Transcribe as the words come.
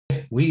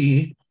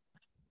Okay,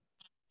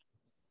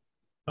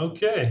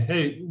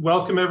 hey,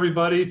 welcome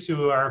everybody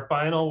to our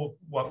final,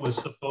 what was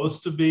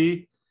supposed to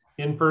be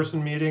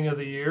in-person meeting of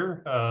the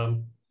year.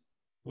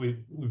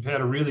 We've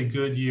had a really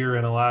good year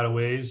in a lot of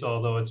ways,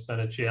 although it's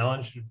been a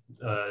challenge.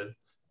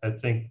 I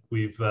think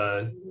we've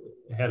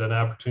had an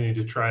opportunity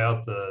to try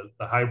out the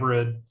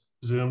hybrid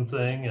Zoom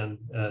thing,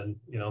 and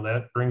you know,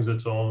 that brings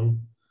its own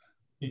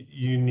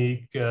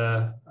unique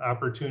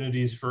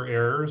opportunities for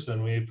errors,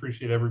 and we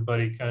appreciate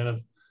everybody kind of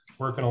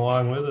working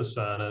along with us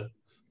on it.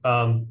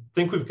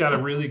 Think we've got a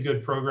really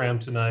good program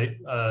tonight.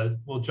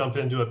 We'll jump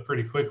into it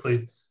pretty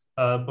quickly.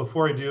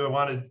 Before I do,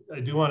 I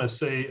do want to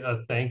say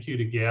a thank you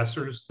to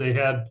Gassers. They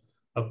had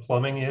a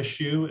plumbing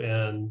issue,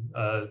 and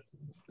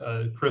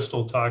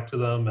Crystal talked to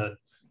them, and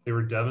they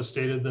were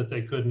devastated that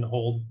they couldn't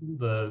hold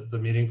the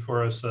meeting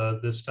for us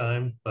this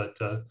time, but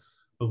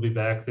we'll be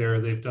back there.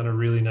 They've done a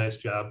really nice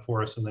job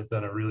for us, and they've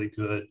been a really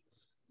good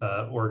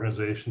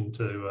organization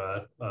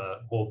to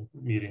hold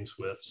meetings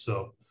with.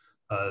 So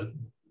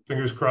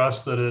fingers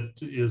crossed that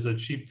it is a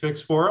cheap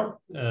fix for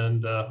them,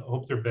 and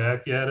hope they're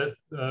back at it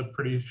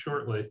pretty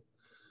shortly.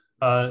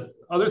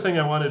 Other thing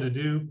I wanted to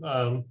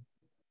do,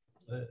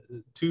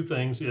 two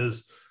things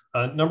is,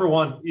 number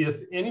one,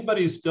 if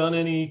anybody's done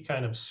any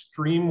kind of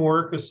stream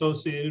work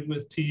associated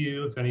with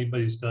TU, if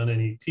anybody's done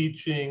any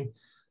teaching,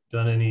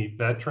 done any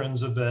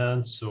veterans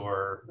events,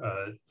 or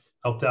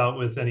helped out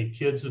with any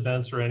kids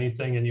events or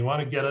anything, and you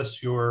want to get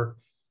us your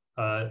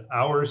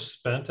hours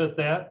spent at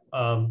that,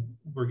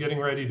 we're getting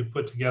ready to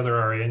put together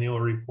our annual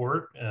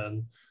report,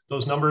 and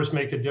those numbers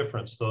make a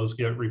difference. Those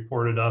get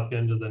reported up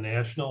into the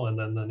national, and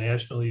then the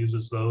national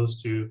uses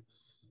those to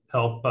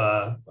help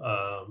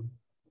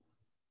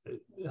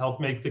help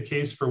make the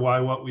case for why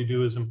what we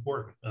do is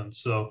important. And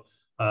so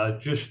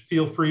just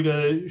feel free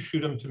to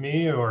shoot them to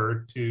me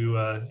or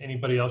to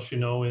anybody else you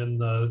know on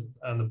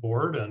the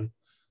board, and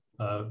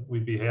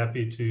we'd be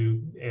happy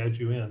to add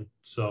you in.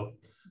 So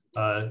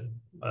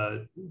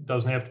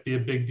doesn't have to be a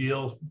big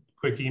deal.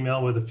 Quick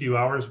email with a few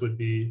hours would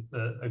be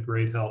a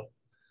great help.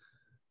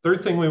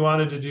 Third thing we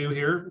wanted to do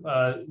here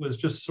was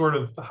just sort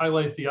of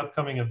highlight the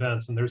upcoming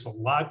events, and there's a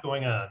lot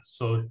going on.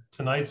 So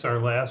tonight's our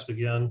last,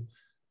 again,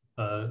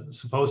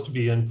 supposed to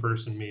be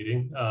in-person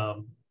meeting.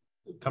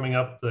 Coming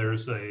up,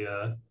 there's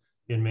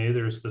in May,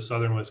 there's the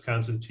Southern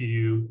Wisconsin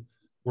TU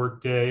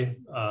Work Day,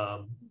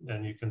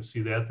 and you can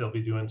see that they'll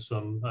be doing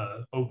some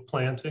oak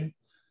planting.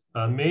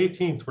 May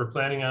 18th, we're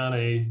planning on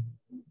a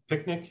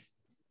picnic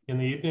in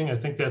the evening. I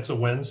think that's a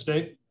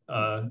Wednesday.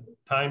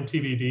 Time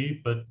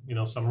TBD, but you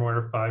know,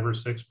 somewhere 5 or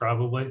 6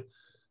 probably.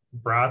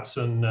 Brats,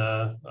 and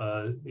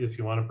if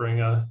you want to bring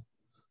a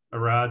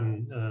rod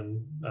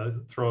and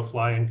throw a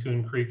fly in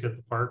Coon Creek at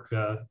the park,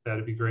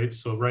 that'd be great.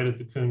 So right at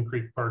the Coon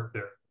Creek Park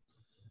there.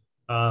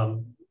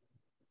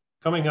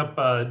 Coming up,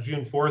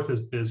 June 4th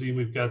is busy.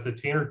 We've got the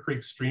Tanner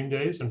Creek Stream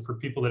Days, and for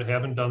people that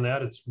haven't done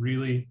that, it's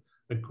really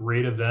a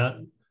great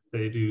event.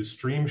 They do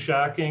stream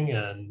shocking,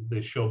 and they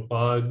show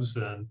bugs,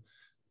 and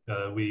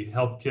we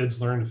help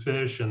kids learn to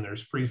fish, and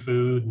there's free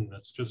food, and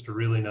it's just a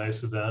really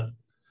nice event.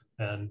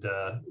 And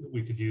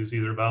we could use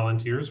either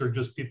volunteers or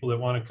just people that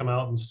want to come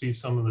out and see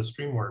some of the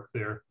stream work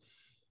there.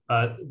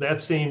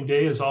 That same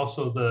day is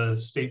also the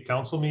state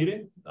council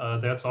meeting.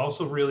 That's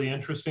also really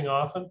interesting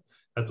often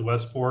at the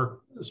West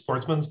Fork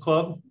Sportsman's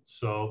Club.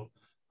 So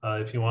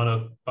if you want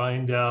to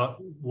find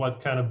out what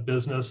kind of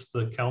business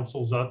the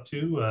council's up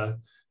to,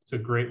 it's a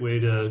great way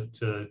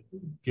to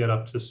get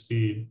up to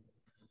speed.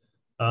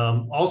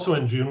 Also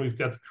in June, we've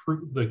got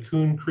the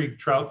Coon Creek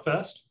Trout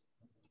Fest.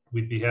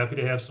 We'd be happy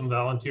to have some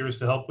volunteers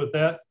to help with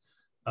that.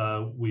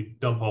 We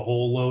dump a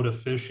whole load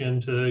of fish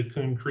into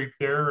Coon Creek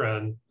there,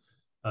 and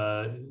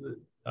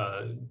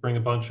bring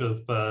a bunch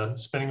of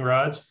spinning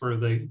rods for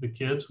the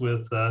kids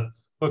with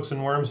hooks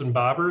and worms and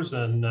bobbers,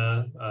 and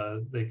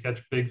they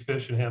catch big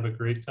fish and have a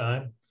great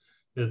time.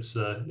 It's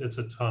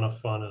a ton of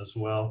fun as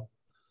well.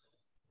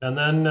 And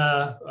then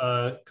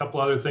a couple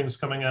other things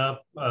coming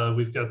up.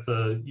 We've got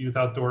the Youth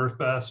Outdoor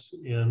Fest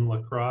in La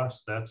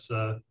Crosse. That's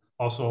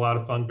also a lot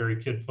of fun, very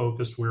kid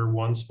focused. We're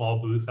one small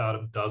booth out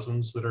of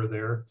dozens that are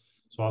there.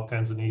 So all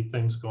kinds of neat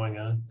things going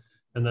on.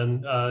 And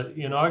then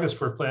in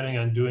August, we're planning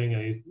on doing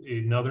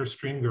another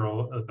Stream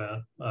Girl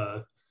event.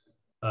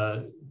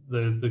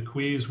 The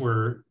quiz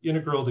were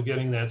integral to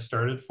getting that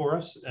started for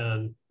us.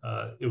 And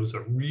it was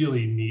a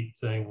really neat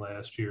thing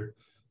last year.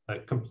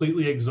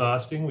 Completely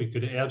exhausting. We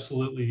could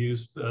absolutely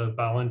use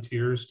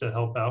volunteers to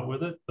help out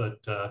with it, but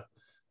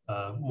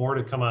more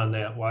to come on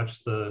that.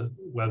 Watch the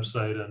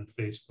website and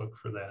Facebook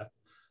for that.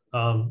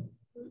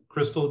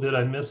 Crystal, did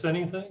I miss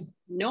anything?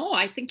 No,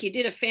 I think you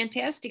did a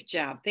fantastic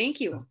job. Thank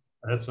you.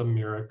 That's a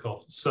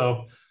miracle.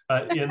 So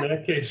in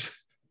that case,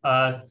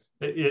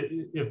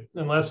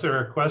 unless there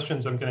are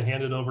questions, I'm going to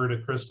hand it over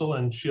to Crystal,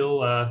 and she'll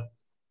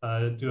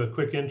do a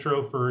quick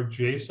intro for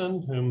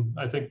Jason, whom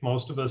I think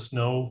most of us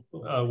know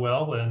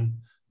well, and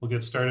we'll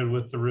get started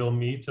with the real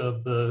meat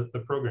of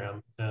the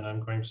program. And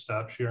I'm going to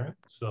stop sharing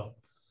so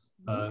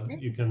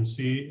you can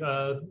see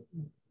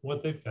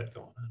what they've got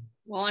going on.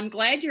 Well, I'm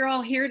glad you're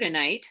all here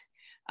tonight.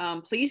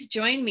 Please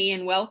join me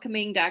in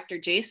welcoming Dr.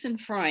 Jason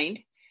Freund,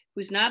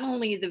 who's not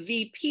only the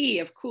VP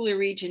of Coulee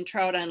Region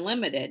Trout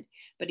Unlimited,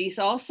 but he's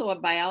also a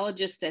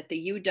biologist at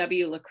the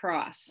UW La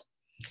Crosse.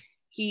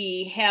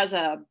 He has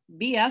a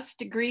BS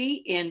degree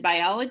in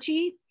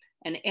biology,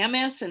 an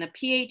MS and a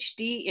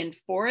PhD in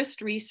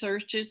forest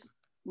resources,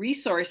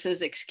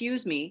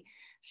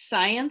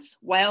 science,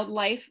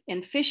 wildlife,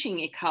 and fishing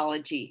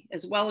ecology,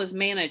 as well as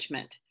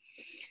management.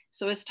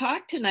 So his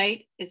talk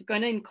tonight is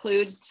going to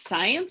include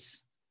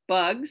science,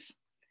 bugs,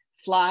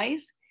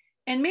 flies,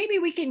 and maybe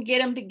we can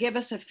get him to give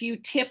us a few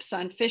tips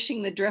on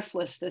fishing the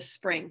Driftless this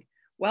spring.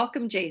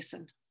 Welcome,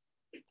 Jason.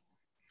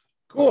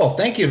 Cool,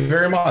 thank you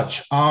very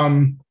much.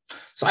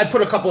 So I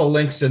put a couple of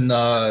links in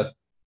the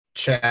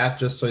chat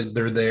just so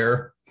they're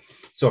there.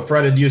 So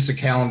Fred had used a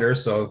calendar,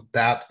 so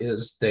that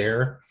is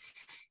there.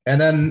 And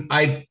then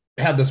I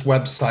had this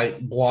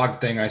website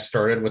blog thing I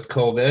started with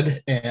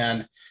COVID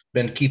and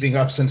been keeping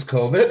up since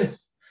COVID.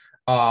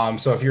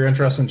 So if you're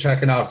interested in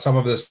checking out, some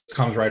of this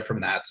comes right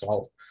from that. So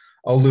I'll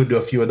allude to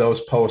a few of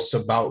those posts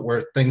about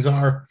where things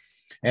are.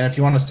 And if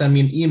you want to send me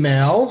an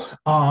email,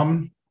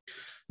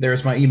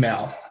 there's my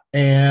email.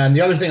 And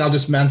the other thing I'll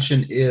just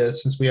mention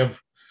is, since we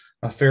have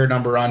a fair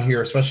number on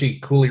here, especially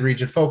Coulee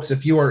Region folks,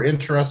 if you are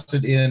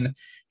interested in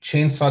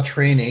chainsaw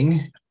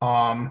training,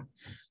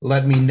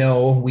 let me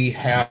know. We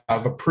have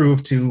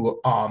approved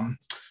to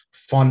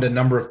fund a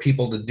number of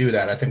people to do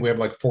that. I think we have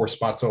like 4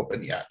 spots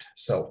open yet.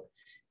 So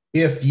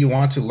if you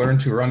want to learn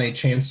to run a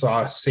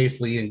chainsaw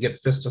safely and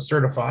get FISTA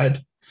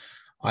certified,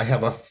 I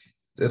have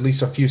at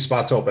least a few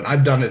spots open.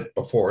 I've done it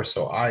before,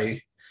 so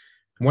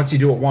once you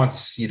do it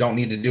once, you don't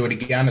need to do it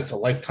again. It's a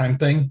lifetime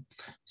thing.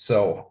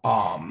 So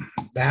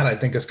that I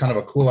think is kind of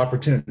a cool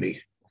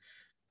opportunity.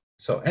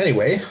 So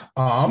anyway,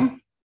 I'm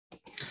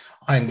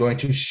going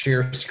to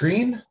share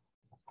screen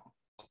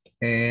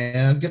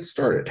and get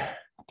started.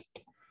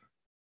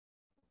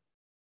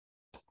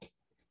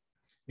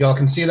 Y'all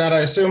can see that, I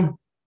assume?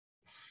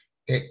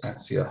 Okay, I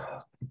see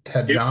a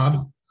head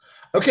nod.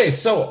 Okay,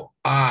 so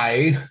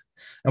I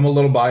am a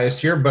little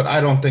biased here, but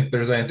I don't think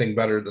there's anything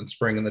better than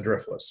spring in the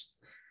Driftless.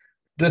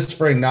 This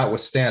spring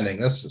notwithstanding,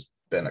 this has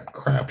been a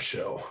crap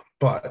show,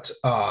 but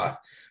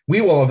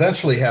we will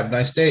eventually have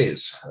nice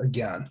days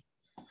again.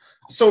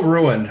 So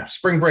ruined.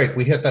 Spring break,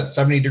 we hit that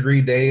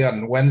 70-degree day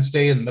on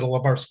Wednesday in the middle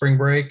of our spring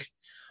break.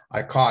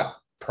 I caught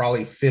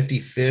probably 50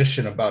 fish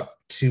in about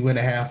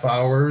 2.5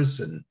 hours,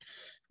 and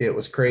it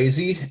was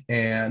crazy.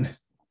 And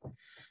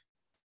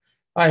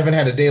I haven't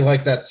had a day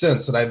like that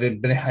since, and I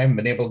haven't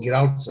been able to get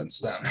out since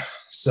then.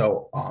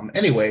 So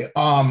anyway,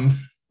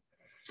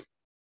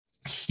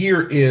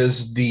 here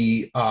is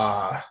the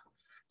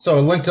so a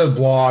link to the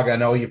blog. I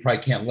know you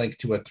probably can't link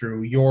to it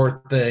through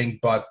your thing,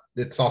 but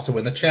it's also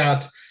in the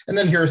chat. And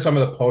then here are some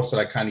of the posts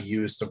that I kind of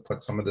used to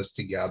put some of this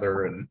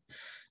together, and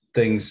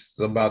things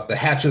about the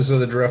hatches of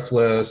the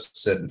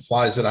Driftless and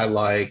flies that I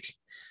like.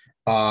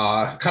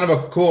 Kind of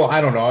a cool, I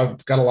don't know,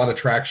 I've got a lot of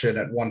traction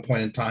at one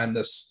point in time,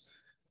 this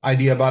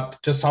idea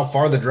about just how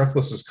far the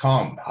Driftless has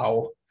come,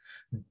 how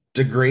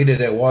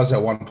degraded it was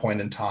at one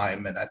point in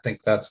time. And I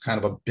think that's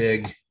kind of a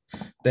big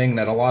thing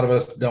that a lot of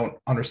us don't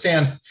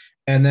understand.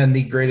 And then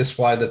the greatest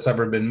fly that's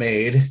ever been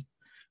made,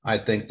 I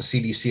think the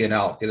CDC and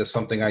elk, it is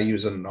something I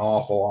use an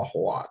awful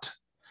lot.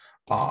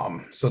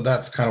 So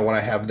that's kind of what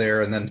I have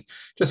there. And then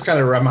just kind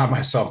of remind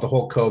myself, the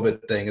whole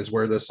COVID thing is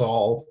where this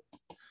all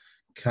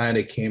kind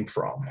of came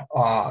from.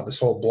 This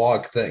whole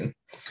blog thing,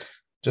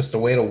 just a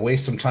way to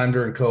waste some time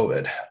during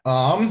COVID.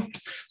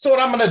 So what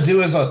I'm going to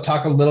do is I'll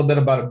talk a little bit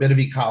about a bit of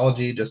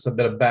ecology, just a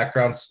bit of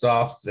background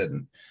stuff.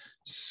 And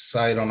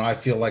I don't know, I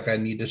feel like I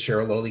need to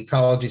share a little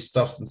ecology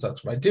stuff since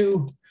that's what I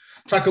do.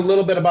 Talk a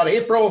little bit about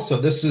April. So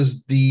this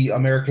is the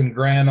American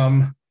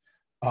Granum.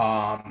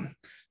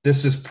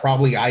 This is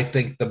probably, I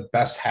think, the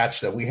best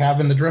hatch that we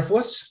have in the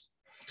Driftless.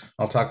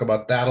 I'll talk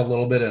about that a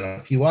little bit and a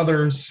few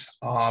others.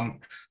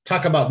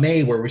 Talk about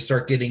May, where we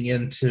start getting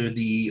into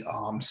the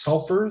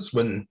sulfurs.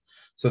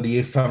 So the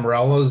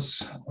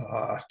ephemerellas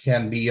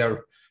can be a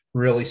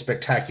really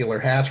spectacular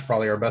hatch,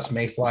 probably our best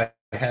mayfly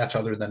hatch,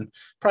 other than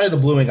probably the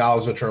blue-winged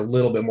olives, which are a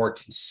little bit more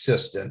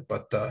consistent,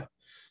 but the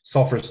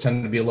sulfurs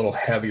tend to be a little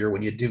heavier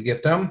when you do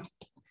get them.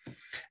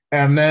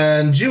 And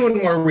then June,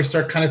 where we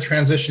start kind of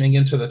transitioning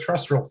into the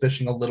terrestrial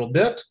fishing a little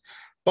bit,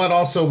 but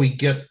also we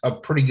get a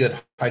pretty good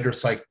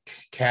hydrocyte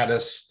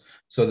caddis.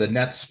 So the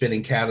net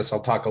spinning caddis, I'll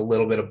talk a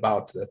little bit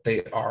about that.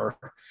 They are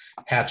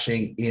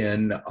hatching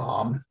in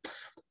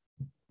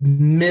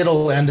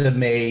end of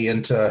May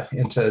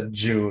into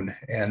June,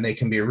 and they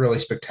can be really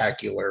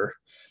spectacular.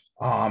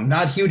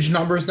 Not huge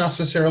numbers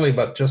necessarily,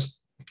 but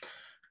just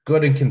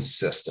good and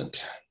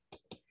consistent.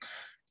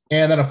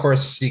 And then, of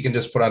course, you can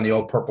just put on the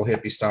old purple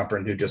hippie stomper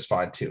and do just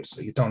fine, too.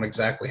 So you don't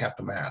exactly have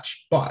to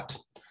match, but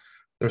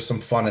there's some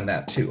fun in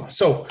that, too.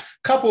 So a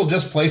couple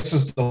just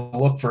places to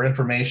look for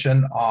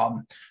information.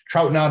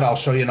 Trout Nut, I'll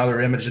show you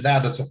another image of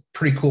that. It's a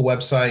pretty cool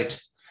website.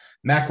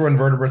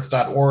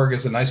 Macroinvertebrates.org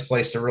is a nice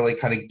place to really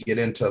kind of get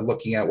into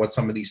looking at what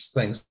some of these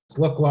things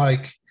look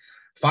like.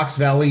 Fox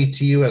Valley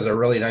TU has a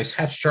really nice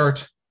hatch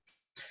chart.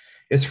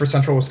 It's for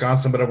central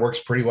Wisconsin, but it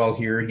works pretty well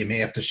here. You may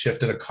have to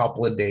shift it a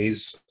couple of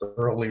days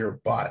earlier,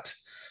 but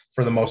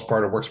for the most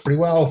part, it works pretty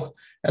well.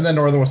 And then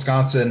northern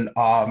Wisconsin,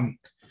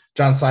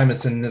 John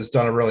Simonson has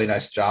done a really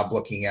nice job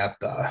looking at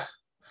the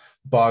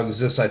bugs.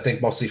 This, I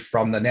think, mostly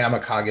from the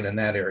Namakagon in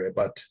that area,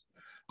 but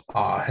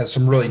has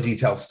some really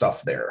detailed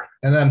stuff there.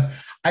 And then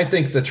I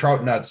think the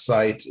Trout Nut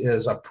site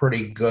is a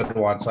pretty good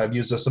one. So I've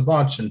used this a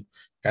bunch and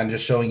kind of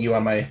just showing you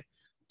on my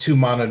 2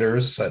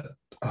 monitors that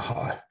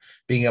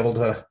being able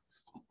to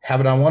have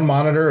it on one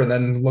monitor and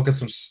then look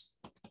at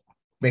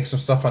make some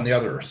stuff on the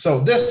other. So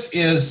this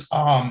is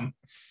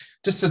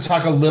just to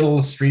talk a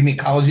little stream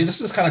ecology. This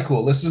is kind of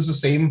cool. This is the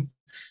same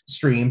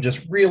stream,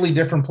 just really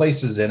different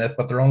places in it,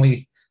 but they're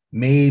only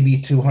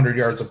maybe 200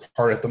 yards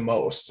apart at the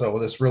most. So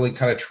this really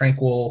kind of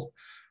tranquil,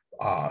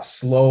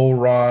 slow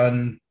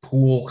run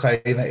pool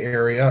kind of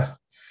area.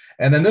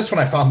 And then this one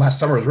I found last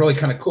summer was really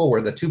kind of cool,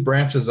 where the 2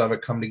 branches of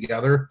it come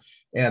together,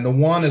 and the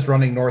one is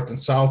running north and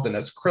south, and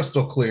it's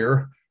crystal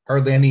clear,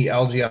 hardly any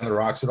algae on the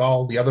rocks at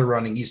all. The other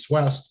running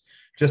east-west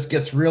just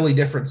gets really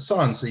different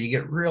sun, so you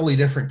get really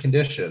different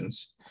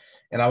conditions.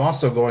 And I'm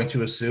also going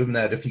to assume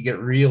that if you get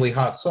really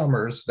hot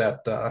summers,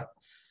 that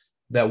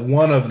that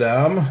one of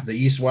them, the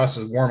east-west,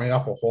 is warming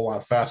up a whole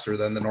lot faster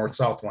than the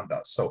north-south one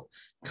does. So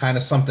kind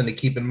of something to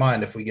keep in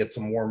mind if we get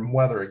some warm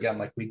weather again,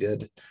 like we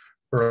did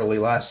early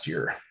last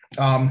year.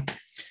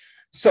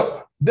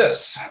 So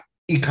this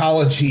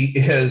ecology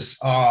is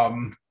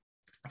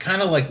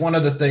kind of like one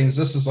of the things,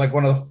 this is like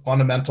one of the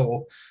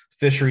fundamental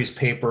fisheries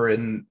paper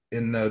in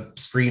the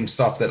stream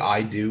stuff that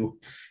I do.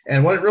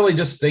 And what it really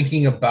just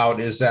thinking about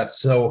is that,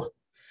 so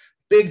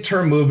big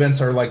term movements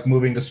are like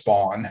moving to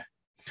spawn,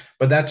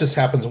 but that just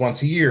happens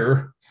once a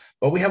year.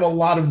 But we have a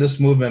lot of this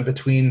movement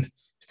between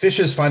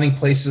fishes finding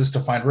places to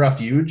find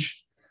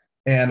refuge.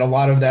 And a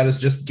lot of that is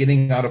just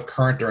getting out of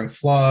current during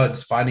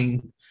floods,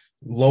 finding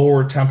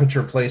lower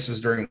temperature places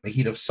during the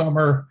heat of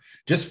summer,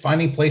 just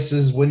finding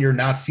places when you're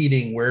not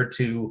feeding where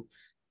to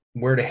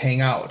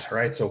hang out,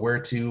 right? So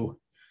where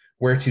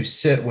to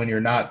sit when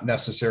you're not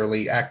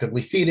necessarily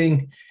actively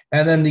feeding.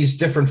 And then these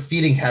different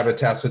feeding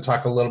habitats to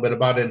talk a little bit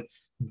about it.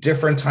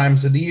 Different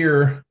times of the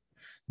year,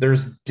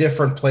 there's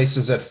different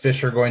places that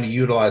fish are going to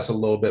utilize a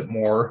little bit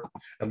more,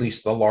 at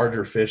least the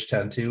larger fish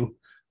tend to,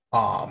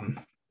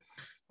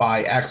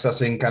 by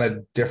accessing kind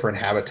of different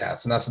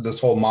habitats. And that's what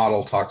this whole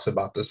model talks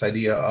about, this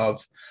idea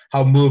of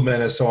how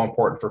movement is so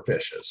important for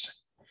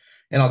fishes.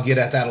 And I'll get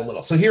at that a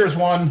little. So here's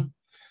one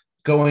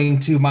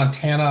going to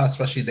Montana,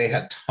 especially they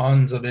had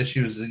tons of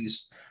issues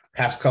these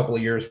past couple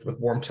of years with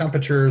warm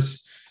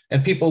temperatures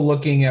and people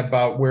looking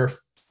about where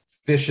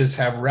fishes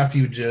have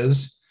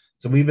refuges.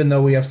 So even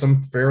though we have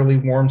some fairly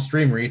warm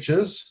stream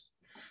reaches,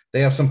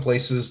 they have some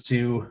places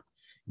to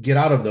get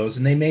out of those,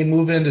 and they may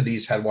move into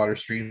these headwater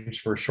streams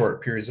for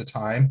short periods of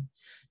time,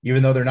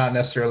 even though they're not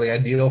necessarily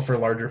ideal for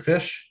larger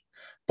fish.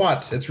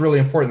 But it's really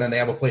important that they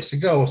have a place to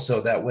go so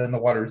that when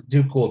the waters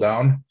do cool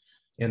down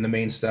in the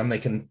main stem, they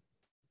can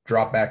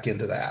drop back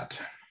into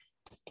that.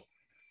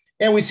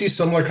 And we see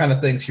similar kind of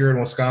things here in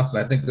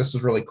Wisconsin. I think this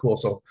is really cool.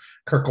 So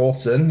Kirk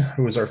Olson,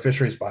 who is our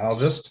fisheries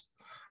biologist,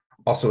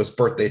 also his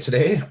birthday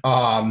today.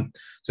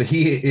 So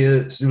he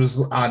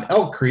was on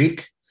Elk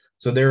Creek.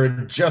 So they're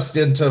just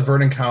into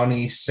Vernon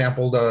County,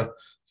 sampled a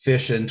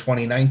fish in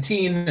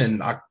 2019 and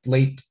in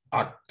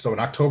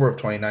October of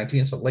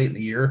 2019, so late in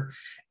the year,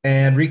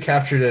 and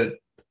recaptured it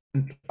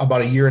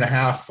about a year and a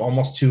half,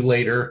 almost 2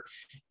 later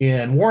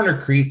in Warner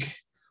Creek,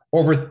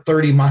 over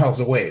 30 miles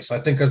away. So I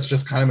think that's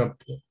just kind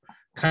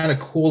of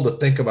cool to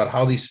think about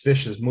how these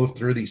fishes move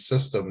through these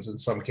systems in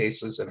some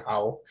cases, and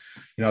how,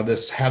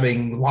 this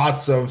having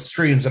lots of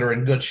streams that are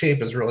in good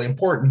shape is really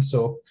important.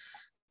 So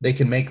they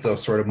can make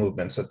those sort of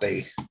movements that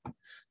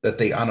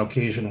they on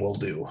occasion will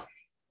do.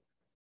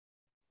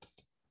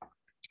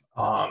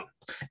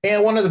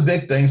 And one of the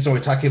big things, so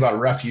we're talking about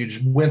refuge,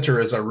 winter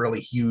is a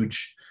really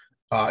huge,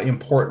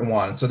 important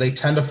one. So they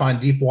tend to find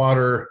deep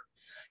water,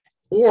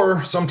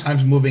 or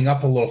sometimes moving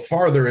up a little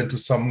farther into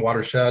some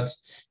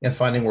watersheds and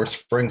finding where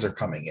springs are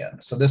coming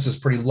in. So this is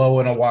pretty low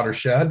in a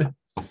watershed.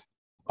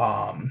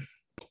 So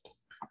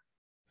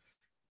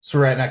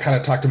right, and I kind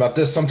of talked about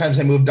this. Sometimes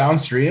they move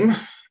downstream,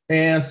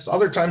 and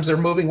other times they're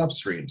moving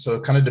upstream. So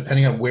kind of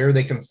depending on where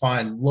they can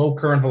find low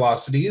current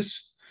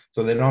velocities,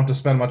 so they don't have to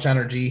spend much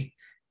energy,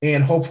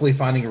 and hopefully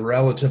finding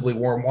relatively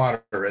warm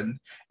water. And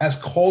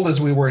as cold as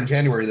we were in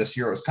January this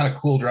year, it was kind of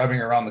cool driving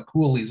around the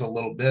coulees a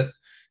little bit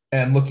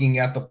and looking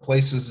at the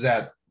places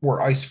that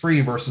were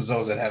ice-free versus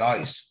those that had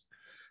ice.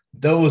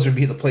 Those would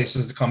be the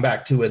places to come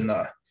back to in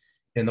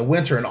the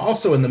winter, and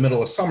also in the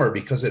middle of summer,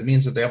 because it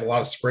means that they have a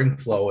lot of spring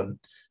flow, and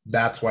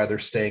that's why they're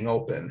staying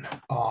open.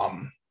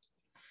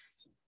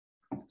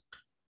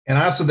 And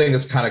I also think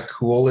it's kind of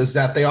cool is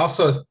that they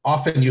also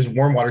often use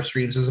warm water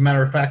streams. As a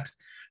matter of fact,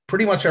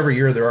 pretty much every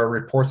year there are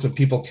reports of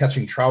people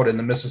catching trout in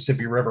the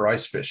Mississippi River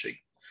ice fishing.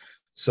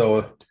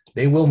 So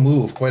they will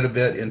move quite a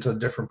bit into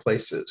different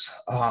places.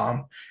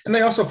 And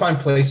they also find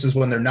places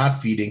when they're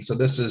not feeding. So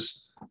this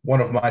is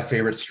one of my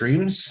favorite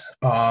streams.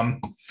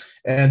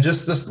 And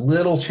just this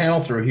little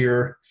channel through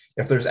here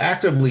If there's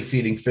actively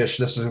feeding fish,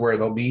 this is where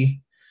they'll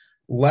be.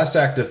 Less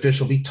active fish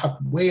will be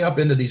tucked way up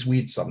into these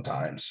weeds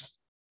sometimes.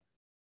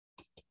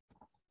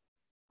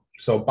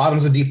 So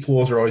bottoms of deep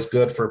pools are always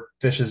good for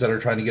fishes that are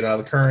trying to get out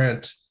of the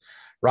current.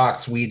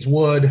 Rocks, weeds,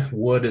 wood.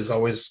 Wood is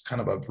always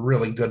kind of a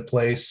really good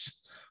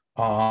place.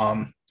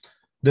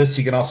 This,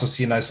 you can also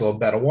see a nice little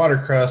bed of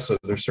watercress. So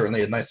there's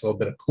certainly a nice little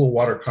bit of cool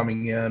water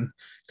coming in,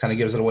 kind of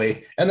gives it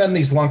away. And then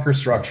these lunker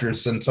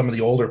structures in some of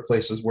the older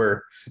places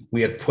where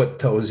we had put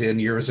those in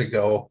years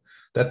ago,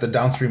 that the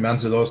downstream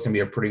ends of those can be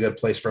a pretty good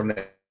place for them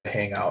to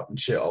hang out and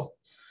chill.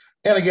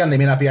 And again, they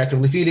may not be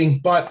actively feeding,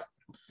 but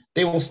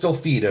they will still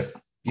feed if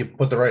you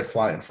put the right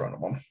fly in front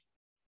of them.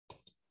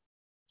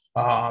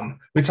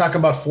 We talk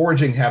about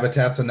foraging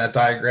habitats in that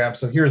diagram.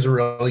 So here's a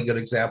really good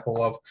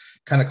example of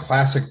kind of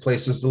classic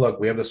places to look.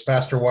 We have this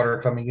faster water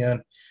coming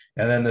in,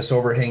 and then this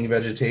overhanging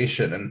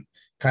vegetation, and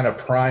kind of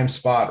prime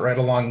spot right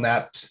along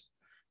that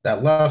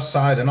left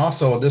side. And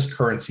also this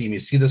current seam, you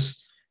see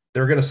this,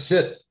 they're going to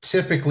sit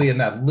typically in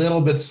that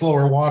little bit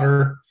slower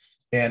water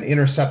and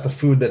intercept the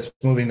food that's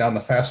moving down the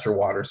faster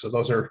water. So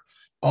those are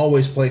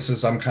always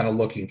places I'm kind of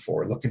looking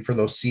for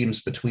those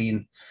seams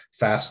between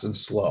fast and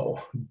slow,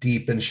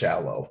 deep and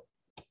shallow.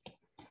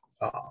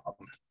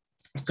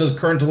 Because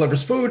current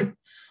delivers food,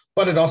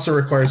 but it also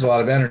requires a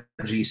lot of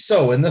energy.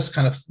 So in this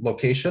kind of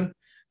location,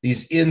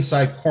 these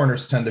inside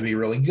corners tend to be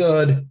really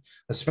good,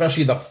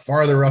 especially the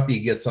farther up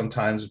you get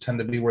sometimes, tend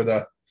to be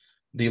where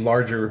the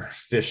larger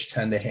fish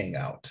tend to hang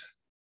out.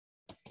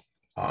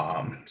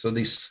 So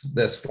the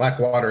slack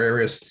water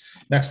areas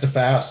next to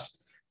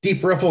fast,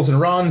 deep riffles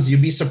and runs,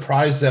 you'd be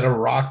surprised that a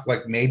rock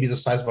like maybe the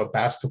size of a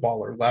basketball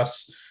or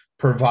less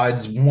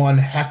provides one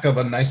heck of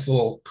a nice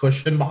little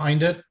cushion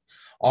behind it,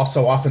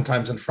 also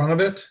oftentimes in front of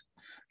it.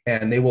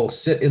 And they will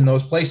sit in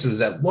those places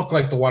that look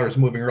like the water is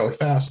moving really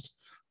fast.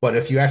 But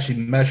if you actually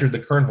measure the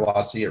current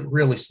velocity, it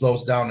really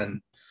slows down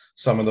in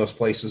some of those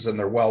places, and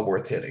they're well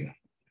worth hitting.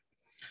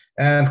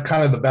 And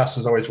kind of the best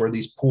is always where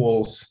these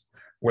pools,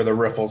 where the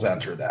riffles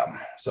enter them.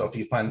 So if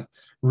you find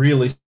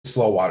really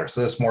slow water,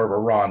 so that's more of a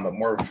run, but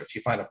more of if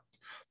you find a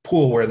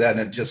pool where then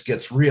it just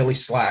gets really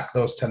slack,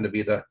 those tend to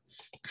be the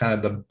kind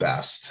of the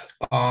best.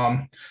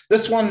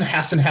 This one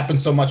hasn't happened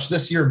so much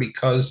this year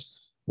because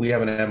we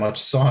haven't had much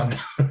sun,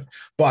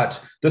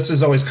 but this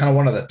is always kind of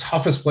one of the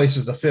toughest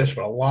places to fish.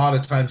 But a lot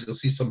of times you'll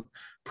see some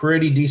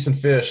pretty decent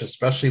fish,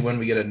 especially when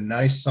we get a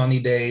nice sunny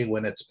day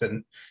when it's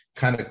been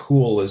kind of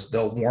cool, as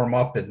they'll warm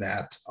up in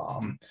that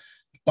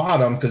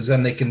bottom, because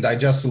then they can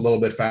digest a little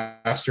bit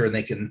faster and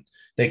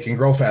they can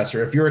grow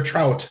faster. If you're a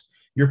trout,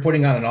 you're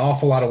putting on an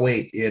awful lot of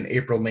weight in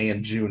April, May,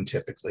 and June.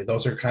 Typically,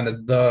 those are kind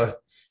of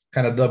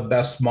the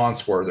best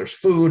months where there's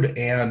food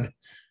and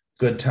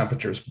good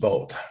temperatures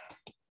both.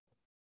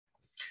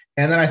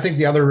 And then I think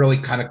the other really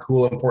kind of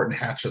cool, important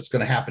hatch that's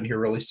going to happen here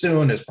really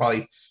soon, is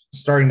probably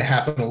starting to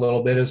happen a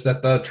little bit, is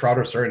that the trout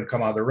are starting to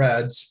come out of the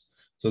reds.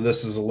 So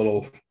this is a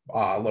little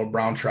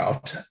brown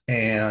trout,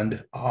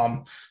 and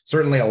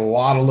certainly a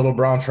lot of little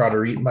brown trout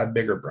are eaten by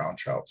bigger brown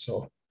trout.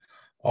 So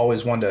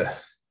always one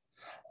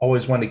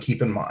to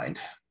keep in mind.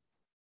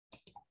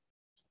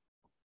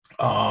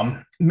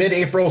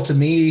 Mid-April to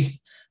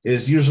me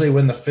is usually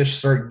when the fish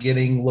start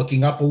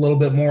looking up a little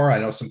bit more. I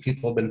know some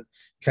people have been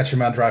catching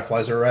them on dry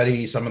flies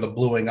already. Some of the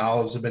blue-wing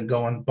olives have been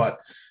going, but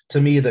to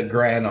me, the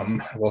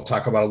granum, we'll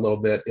talk about a little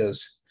bit,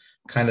 is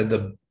kind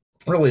of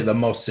really the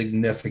most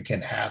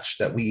significant hatch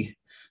that we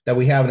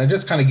have, and it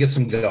just kind of gets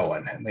them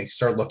going and they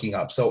start looking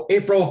up. So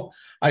April,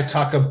 I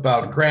talk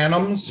about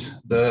granums,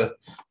 the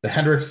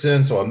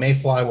Hendrickson, so a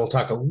mayfly we'll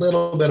talk a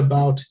little bit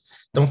about.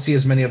 Don't see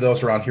as many of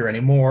those around here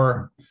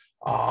anymore.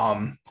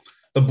 The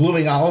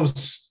blue-wing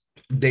olives,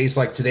 days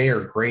like today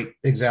are great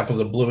examples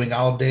of blue-wing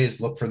olive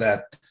days. Look for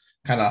that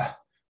kind of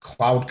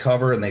cloud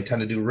cover, and they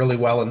tend to do really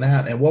well in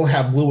that. And we'll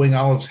have blue-wing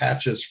olives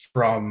hatches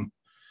from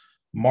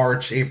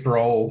March,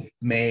 April,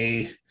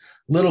 May,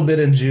 little bit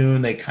in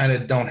June. They kind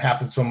of don't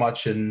happen so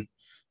much in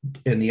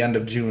the end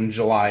of June,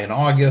 July, and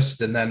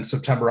August. And then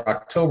September,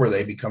 October,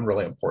 they become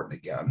really important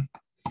again,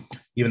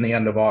 even the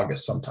end of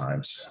August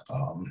sometimes.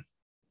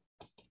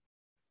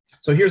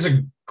 So here's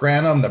a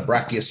granum, the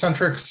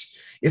Brachiocentrix.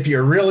 If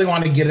you really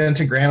want to get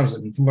into granums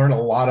and learn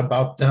a lot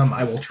about them,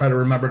 I will try to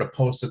remember to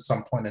post at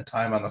some point in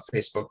time on the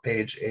Facebook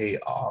page a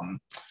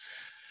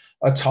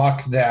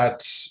talk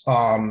that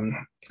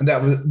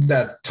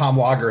Tom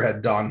Lager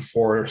had done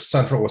for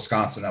Central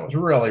Wisconsin. That was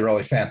really,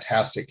 really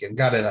fantastic and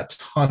got in a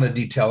ton of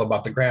detail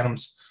about the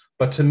granums.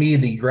 But to me,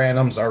 the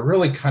granums are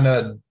really kind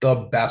of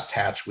the best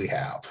hatch we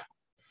have.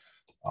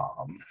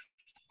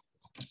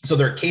 So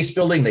they're case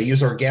building. They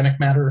use organic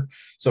matter.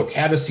 So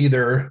caddis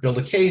either build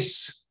a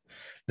case,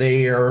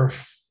 they're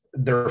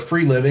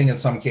free living in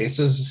some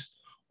cases,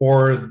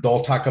 or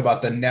they'll talk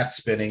about the net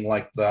spinning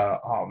like the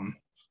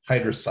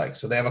hydrocycle.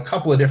 So they have a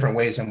couple of different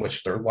ways in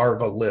which their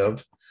larvae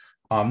live.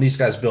 These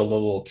guys build a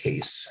little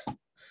case.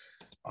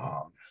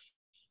 A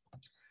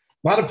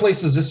lot of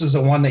places, this is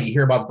the one that you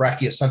hear about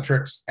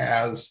Brachiocentrix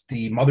as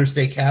the Mother's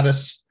Day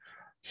caddis.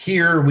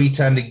 Here we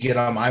tend to get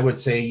them, I would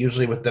say,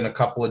 usually within a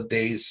couple of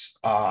days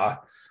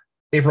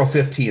April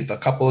 15th, a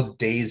couple of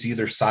days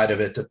either side of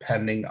it,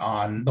 depending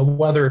on the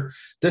weather.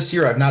 This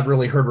year, I've not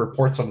really heard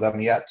reports of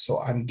them yet,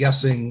 so I'm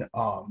guessing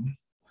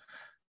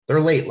they're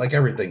late, like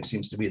everything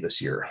seems to be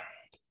this year.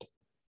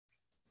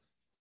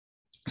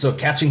 So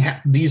catching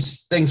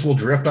these things will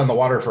drift on the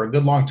water for a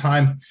good long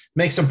time,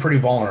 makes them pretty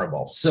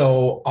vulnerable.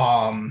 So,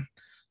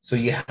 so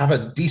you have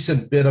a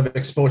decent bit of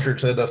exposure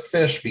to the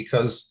fish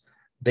because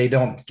they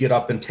don't get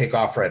up and take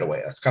off right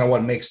away. That's kind of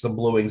what makes the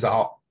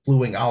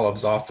blueing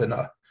olives often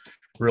a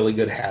really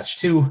good hatch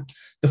too.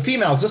 The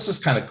females, this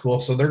is kind of cool.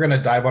 So they're going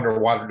to dive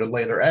underwater to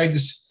lay their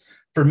eggs.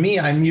 For me,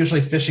 I'm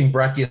usually fishing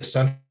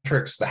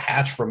brachiocentrics, the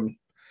hatch from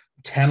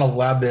 10,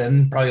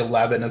 11, probably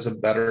 11 is a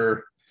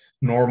better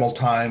normal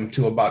time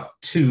to about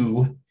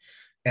 2.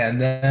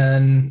 And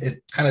then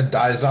it kind of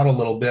dies out a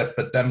little bit,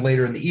 but then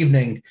later in the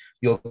evening,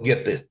 you'll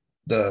get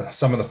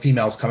some of the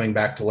females coming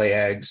back to lay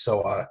eggs.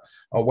 So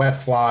a wet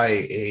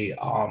fly,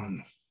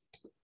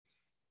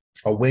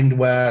 a winged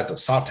wet, a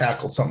soft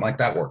tackle, something like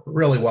that work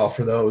really well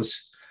for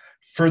those.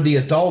 For the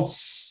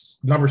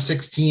adults, number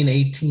 16,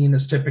 18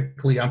 is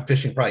typically, I'm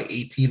fishing probably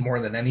 18 more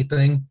than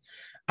anything.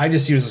 I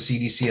just use a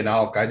CDC and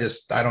elk. I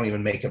don't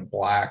even make it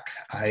black.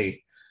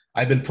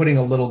 I've been putting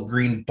a little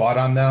green butt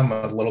on them,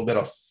 a little bit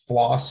of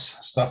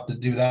floss stuff to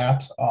do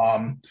that.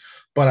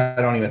 But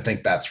I don't even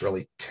think that's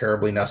really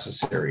terribly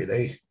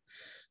necessary.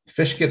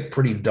 Fish get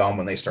pretty dumb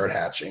when they start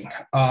hatching.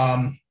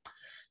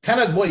 Kind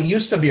of what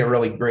used to be a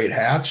really great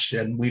hatch,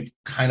 and we've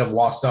kind of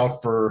lost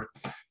out for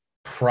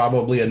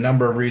probably a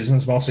number of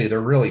reasons. Mostly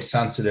they're really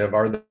sensitive,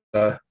 are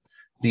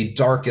the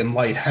dark and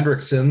light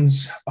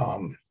Hendricksons.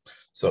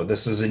 So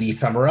this is an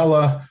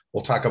ephemerella.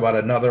 We'll talk about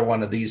another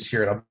one of these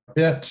here in a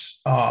bit.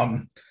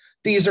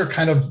 These are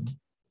kind of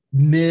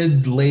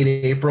late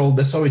April.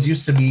 This always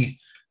used to be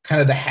kind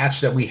of the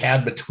hatch that we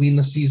had between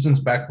the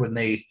seasons back when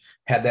they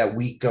had that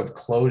week of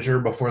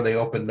closure before they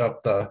opened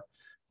up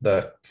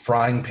the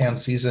frying pan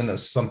season,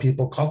 as some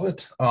people call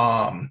it.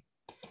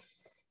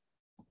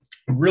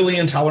 Really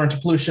intolerant to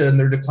pollution.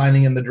 They're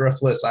declining in the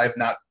Driftless. I've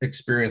not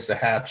experienced a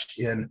hatch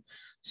in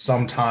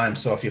some time.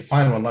 So if you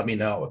find one, let me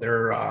know.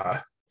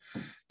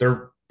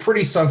 They're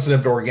pretty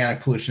sensitive to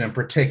organic pollution in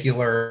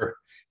particular.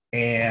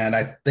 And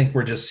I think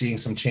we're just seeing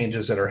some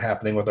changes that are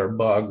happening with our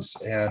bugs.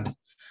 And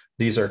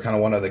these are kind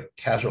of one of the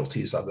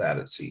casualties of that,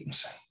 it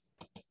seems.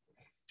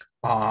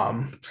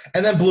 And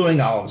then blueing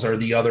olives are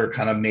the other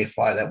kind of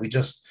mayfly that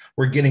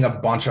we're getting a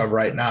bunch of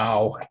right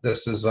now.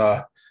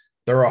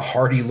 They're a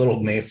hardy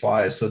little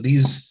mayfly. So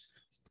these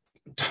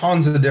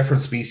tons of the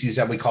different species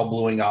that we call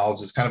blueing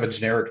olives is kind of a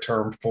generic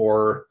term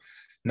for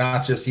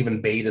not just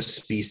even beta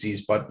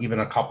species, but even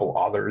a couple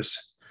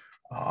others.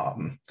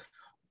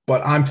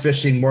 But I'm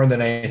fishing more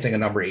than anything a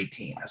number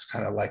 18. It's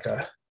kind of like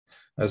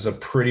as a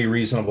pretty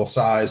reasonable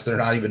size. They're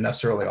not even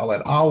necessarily all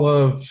that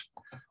olive.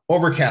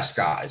 Overcast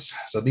skies.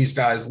 So these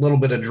guys, a little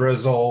bit of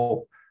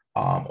drizzle,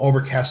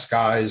 overcast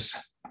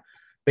skies.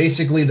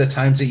 Basically, the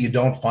times that you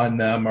don't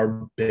find them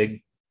are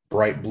big,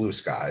 bright blue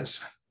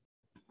skies.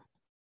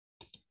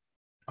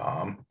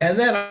 And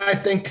then I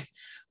think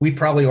we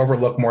probably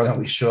overlook more than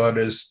we should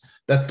is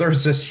that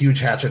there's this huge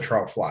hatch of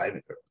trout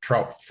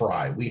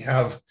fry. We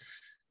have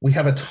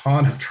a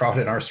ton of trout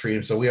in our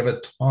stream, so we have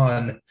a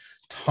ton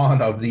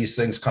of these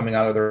things coming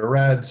out of their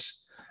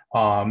reds.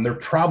 They're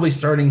probably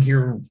starting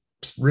here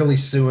really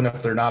soon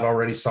if they're not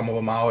already some of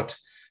them out.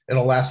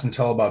 It'll last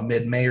until about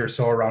mid-May or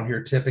so around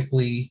here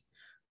typically.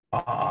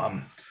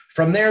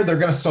 From there, they're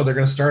going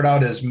to start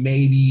out as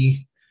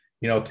maybe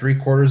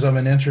 3/4 of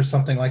an inch or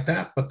something like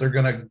that, but they're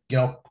going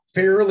to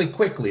fairly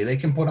quickly. They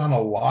can put on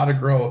a lot of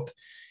growth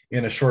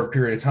in a short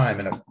period of time.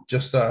 In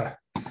just a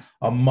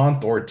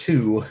month or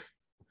two,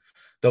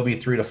 they'll be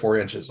 3 to 4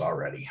 inches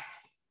already.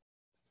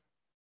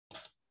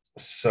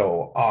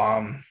 So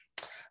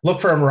look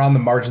for them around the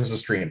margins of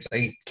streams.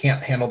 They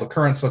can't handle the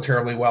current so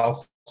terribly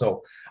well,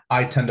 so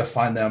I tend to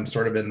find them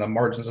sort of in the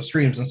margins of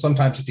streams. And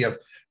sometimes if you have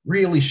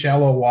really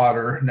shallow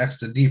water next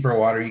to deeper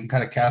water, you can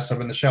kind of cast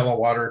them in the shallow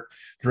water,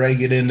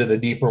 drag it into the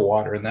deeper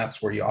water, and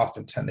that's where you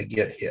often tend to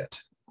get hit.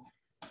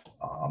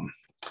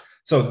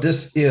 So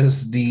this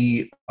is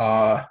the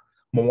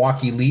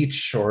Milwaukee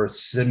leech or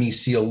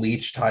semi-seal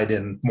leech tied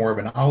in more of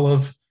an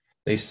olive.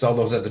 They sell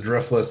those at the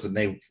Driftless, and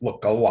they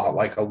look a lot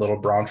like a little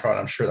brown trout.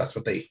 I'm sure that's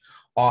what they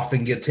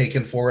often get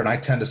taken for. And I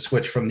tend to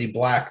switch from the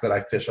black that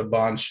I fish a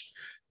bunch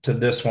to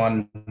this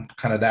one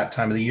kind of that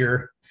time of the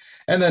year.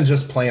 And then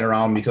just playing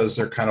around because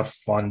they're kind of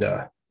fun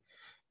to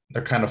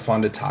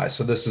tie.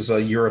 So this is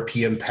a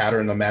European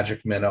pattern, the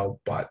magic minnow,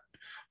 but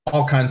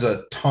all kinds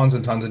of tons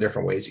and tons of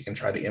different ways you can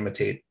try to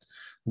imitate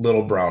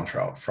little brown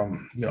trout,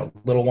 from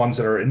little ones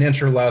that are an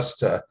inch or less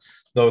to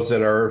those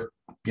that are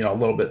a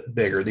little bit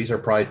bigger. These are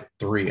probably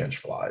 3-inch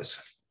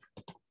flies.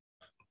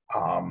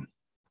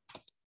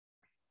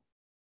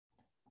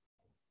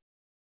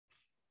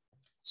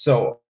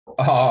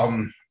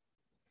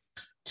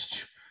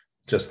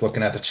 Just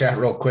looking at the chat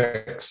real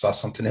quick, saw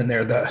something in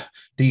there.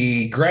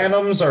 The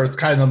granums are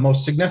kind of the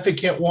most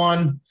significant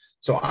one.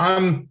 So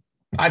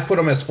I put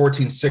them as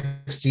 14,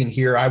 16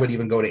 here. I would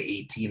even go to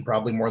 18,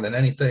 probably more than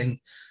anything.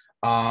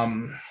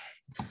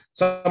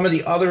 Some of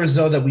the others,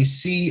 though, that we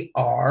see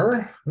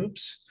are,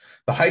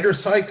 the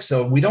hydrocycle.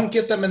 So we don't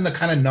get them in the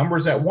kind of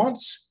numbers at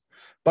once,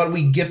 but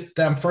we get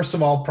them, first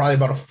of all, probably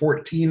about a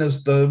 14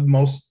 is the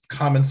most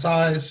common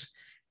size.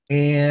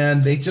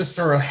 And they just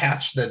are a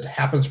hatch that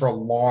happens for a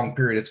long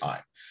period of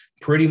time.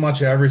 Pretty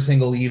much every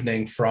single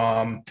evening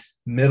from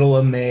middle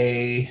of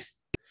May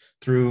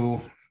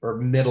through, or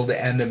middle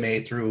to end of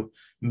May through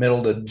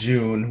middle to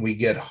June, we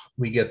get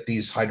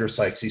these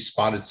hydrocycles, these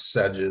spotted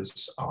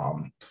sedges,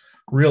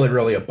 really,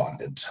 really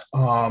abundant.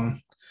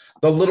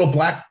 The little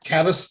black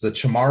caddis, the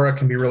chamara,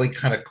 can be really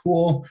kind of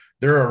cool.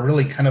 They're a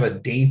really kind of a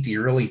dainty,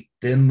 really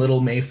thin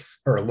little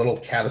little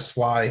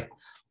caddisfly.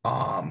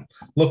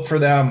 Look for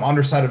them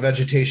underside of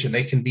vegetation.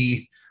 They can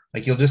be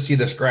like, you'll just see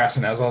this grass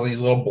and it has all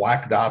these little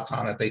black dots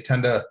on it. They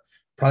tend to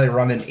probably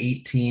run an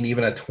 18,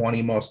 even a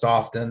 20 most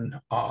often.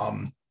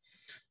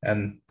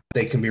 And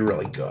they can be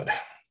really good.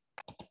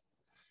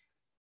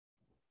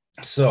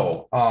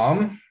 So,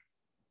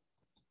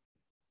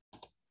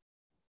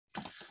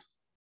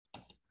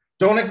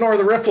 don't ignore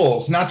the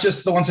riffles, not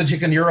just the ones that you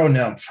can Euro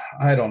nymph.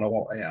 I don't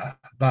know. Yeah,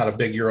 not a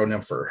big Euro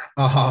nympher.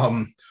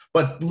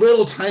 But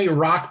little tiny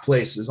rock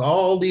places,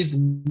 all these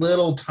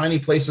little tiny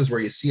places where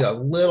you see a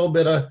little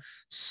bit of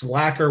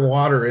slacker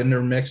water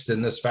intermixed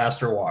in this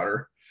faster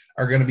water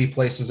are going to be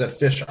places that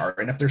fish are.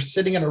 And if they're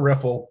sitting in a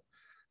riffle,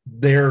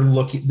 they're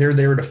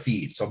there to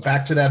feed. So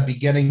back to that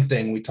beginning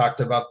thing, we talked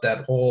about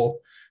that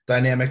whole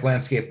dynamic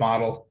landscape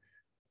model.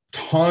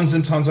 Tons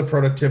and tons of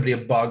productivity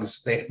of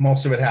bugs.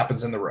 Most of it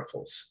happens in the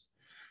riffles.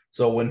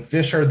 So when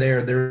fish are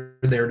there, they're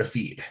there to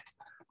feed.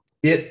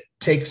 It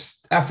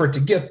takes effort to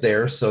get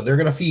there, so they're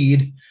going to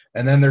feed,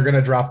 and then they're going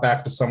to drop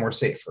back to somewhere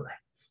safer.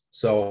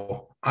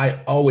 So I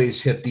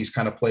always hit these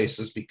kind of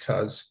places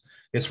because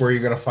it's where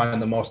you're going to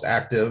find the most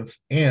active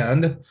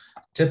and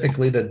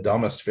typically the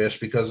dumbest fish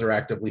because they're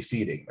actively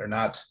feeding. They're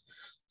not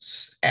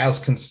as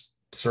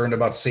concerned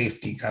about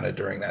safety kind of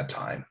during that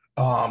time.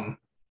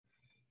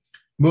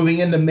 Moving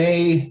into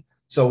May,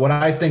 so what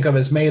I think of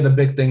as May, the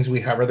big things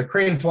we have are the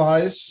crane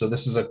flies. So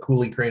this is a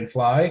Coulee crane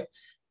fly,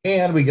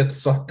 and we get the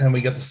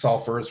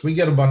sulfurs. We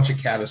get a bunch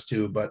of caddis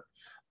too, but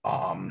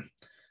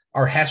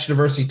our hatch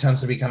diversity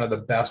tends to be kind of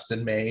the best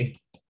in May.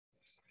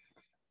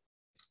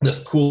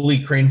 This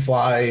Coulee crane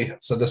fly,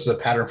 so this is a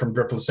pattern from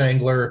Driftless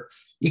Angler.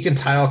 You can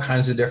tie all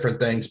kinds of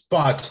different things,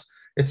 but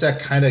it's that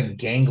kind of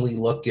gangly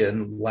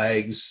looking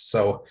legs.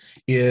 So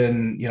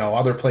in,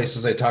 other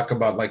places I talk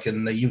about, like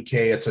in the UK,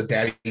 it's a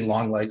daddy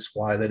long legs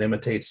fly that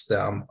imitates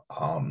them.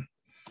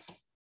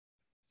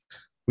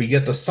 We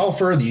get the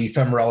sulfur, the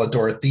Ephemerella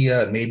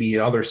dorothea, and maybe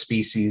other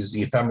species.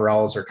 The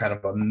ephemerellas are kind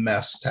of a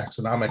mess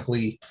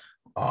taxonomically.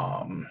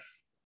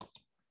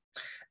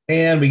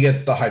 And we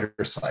get the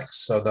hydrocycles.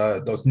 So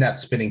those net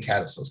spinning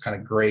caddis, those kind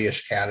of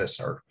grayish caddis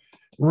are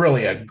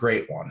really a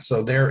great one.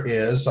 So there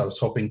is, I was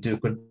hoping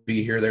Duke would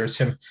be here. There's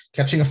him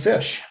catching a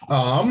fish.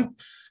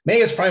 May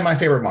is probably my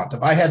favorite month.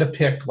 If I had to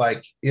pick,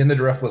 like in the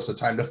Driftless, a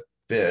time to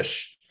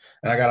fish,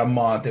 and I got a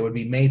month, it would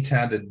be May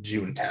 10 to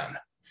June 10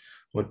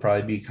 would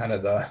probably be kind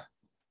of the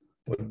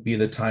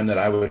time that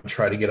I would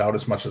try to get out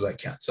as much as I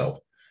can. So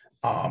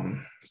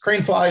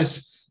crane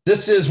flies,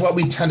 this is what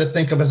we tend to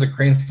think of as a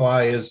crane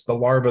fly, is the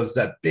larvas,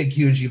 that big,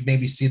 huge, you've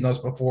maybe seen those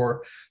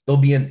before. They'll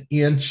be an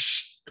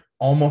inch,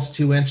 almost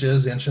 2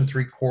 inches,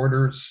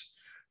 1.75 inches.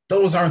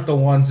 Those aren't the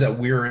ones that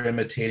we're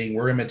imitating.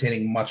 We're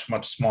imitating much,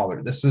 much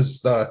smaller. This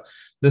is a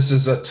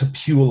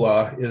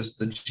Tapula is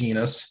the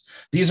genus.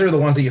 These are the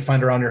ones that you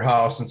find around your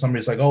house and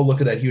somebody's like, oh, look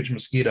at that huge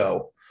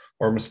mosquito,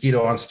 or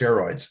mosquito on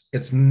steroids.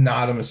 It's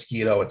not a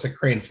mosquito, it's a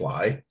crane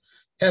fly.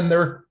 And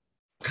they're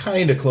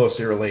kind of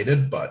closely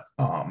related, but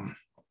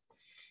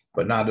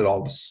not at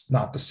all,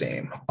 not the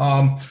same.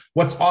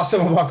 What's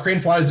awesome about crane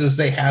flies is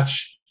they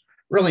hatch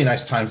really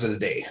nice times of the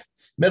day.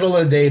 Middle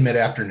of the day,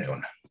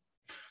 mid-afternoon.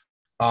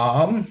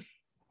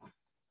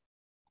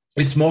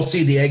 It's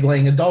mostly the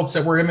egg-laying adults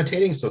that we're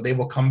imitating, so they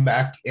will come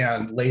back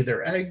and lay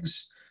their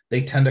eggs.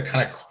 They tend to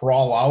kind of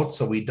crawl out,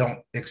 so we don't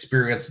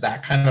experience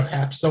that kind of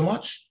hatch so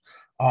much.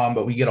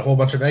 But we get a whole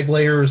bunch of egg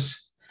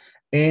layers.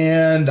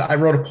 And I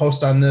wrote a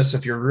post on this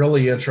if you're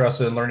really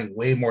interested in learning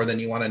way more than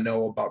you want to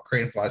know about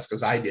crane flies,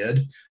 because I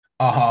did.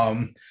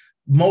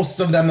 Most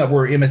of them that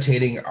we're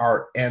imitating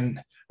are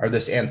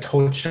this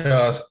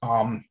Antocha,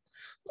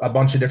 a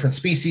bunch of different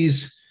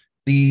species.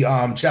 The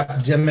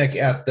Jeff Dimmick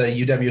at the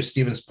UW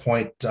Stevens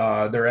Point,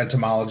 their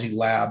entomology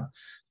lab,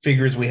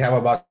 figures we have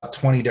about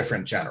 20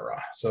 different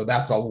genera. So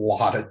that's a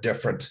lot of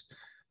different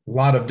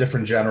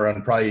genera,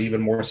 and probably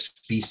even more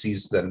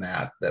species than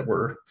that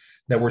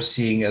we're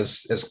seeing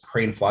as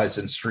crane flies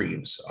in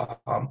streams.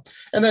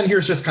 And then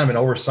here's just kind of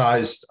an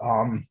oversized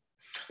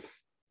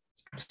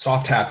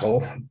soft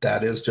hackle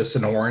that is just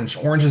an orange.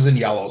 Oranges and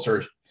yellows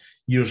are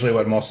usually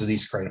what most of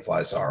these crane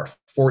flies are.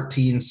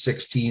 14s,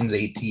 16s,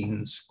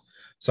 18s,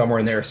 somewhere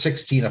in there.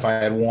 16 if I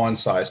had one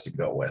size to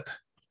go with.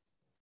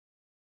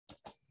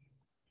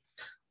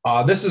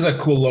 This is a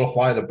cool little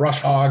fly, the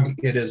brush hog.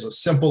 It is a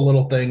simple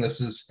little thing.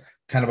 This is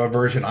kind of a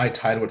version I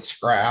tied with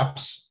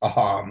scraps.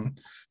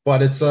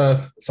 but it's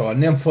a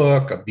nymph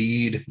hook, a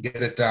bead, get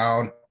it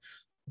down.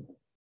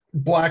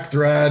 Black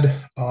thread.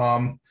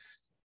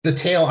 The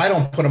tail, I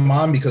don't put them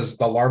on because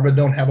the larvae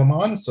don't have them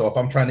on. So if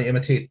I'm trying to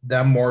imitate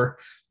them more,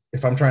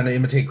 if I'm trying to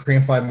imitate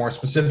cranefly more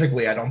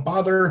specifically, I don't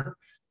bother.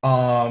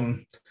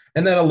 And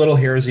then a little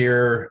hare's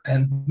ear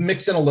and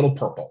mix in a little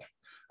purple.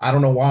 I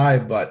don't know why,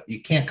 but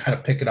you can't kind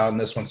of pick it on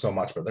this one so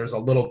much, but there's a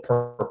little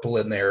purple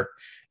in there,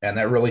 and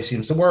that really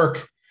seems to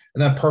work.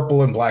 And then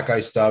purple and black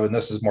ice stub, and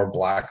this is more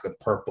black than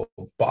purple,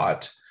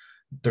 but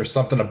there's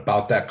something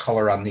about that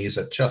color on these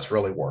that just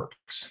really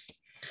works.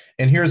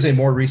 And here's a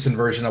more recent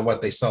version of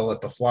what they sell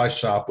at the fly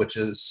shop, which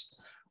is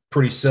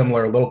pretty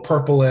similar. A little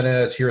purple in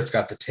it. Here it's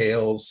got the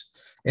tails,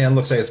 and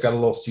looks like it's got a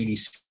little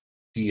CDC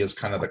as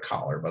kind of the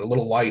collar, but a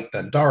little light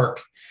then dark,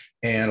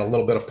 and a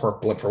little bit of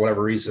purple. And for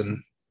whatever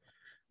reason,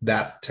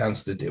 that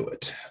tends to do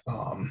it.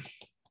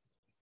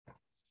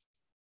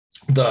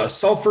 The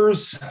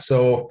sulfurs,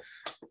 so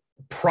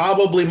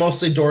probably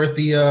mostly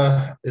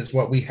Dorothea is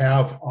what we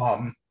have.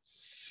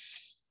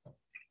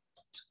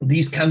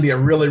 These can be a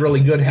really, really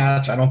good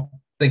hatch. I don't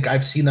think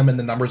I've seen them in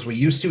the numbers we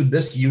used to.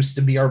 This used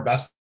to be our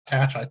best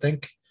hatch, I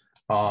think.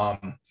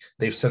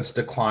 They've since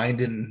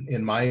declined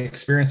in my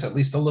experience, at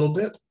least a little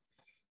bit.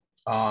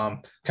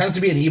 Tends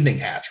to be an evening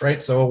hatch,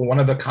 right? So one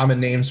of the common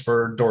names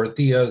for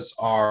Dorotheas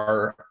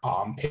are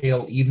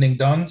pale evening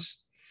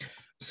duns.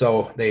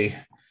 So they,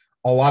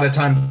 a lot of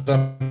times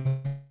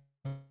I'm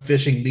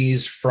fishing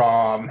these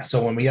from,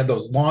 so when we have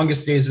those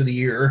longest days of the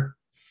year,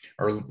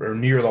 or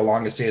near the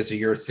longest days of the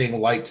year, staying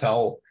light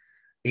till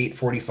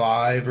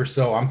 8:45 or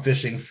so, I'm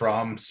fishing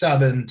from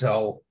 7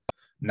 till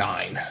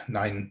 9,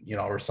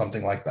 or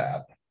something like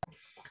that.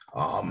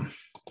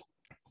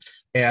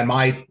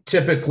 And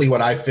typically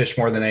what I fish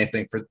more than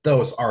anything for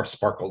those are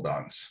sparkle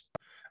duns,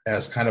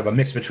 as kind of a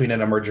mix between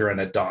an emerger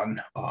and a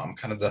dun.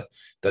 Kind of the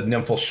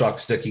nymphal shuck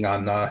sticking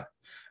on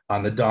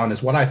the dun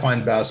is what I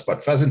find best,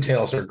 but pheasant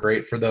tails are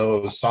great for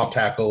those, soft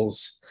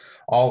tackles.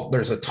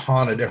 There's a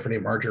ton of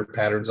different emerger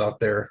patterns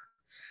out there.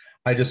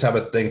 I just have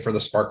a thing for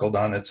the sparkle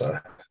dun. It's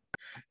a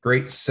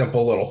great,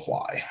 simple little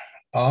fly.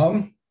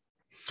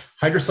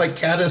 Hydrocyte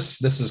caddis,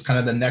 this is kind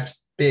of the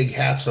next big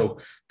hatch. So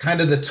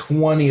kind of the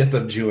 20th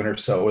of June or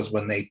so is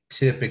when they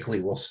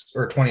typically will,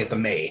 or 20th of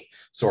May,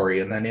 sorry,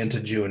 and then into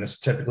June is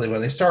typically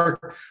when they start.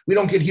 We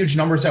don't get huge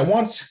numbers at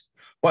once,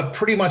 but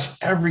pretty much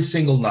every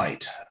single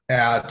night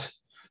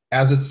as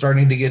it's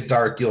starting to get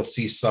dark, you'll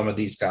see some of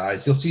these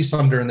guys. You'll see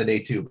some during the day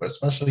too, but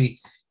especially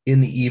in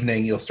the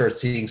evening, you'll start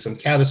seeing some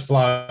caddis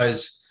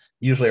flies,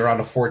 usually around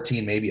a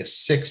 14, maybe a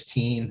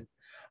 16.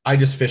 I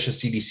just fish a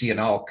CDC and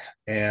elk,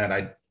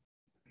 and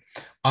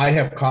I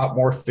have caught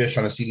more fish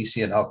on a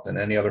CDC and elk than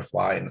any other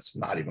fly, and it's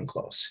not even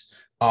close.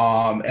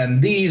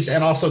 And these,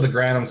 and also the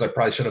granums, I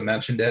probably should have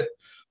mentioned it.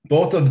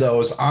 Both of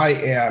those, I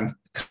am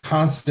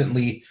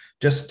constantly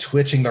just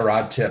twitching the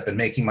rod tip and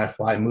making my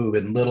fly move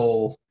in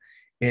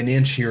an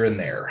inch here and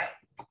there.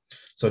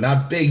 So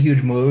not big,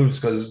 huge moves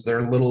because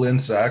they're little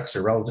insects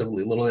or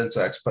relatively little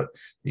insects, but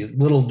these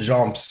little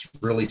jumps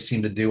really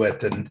seem to do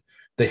it, and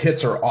the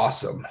hits are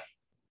awesome.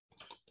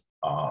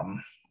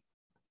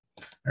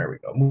 There we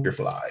go, move your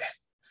fly.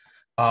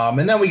 And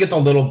then we get the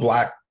little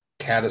black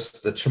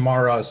caddis, the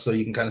chamara, so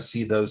you can kind of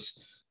see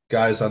those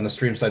guys on the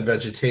streamside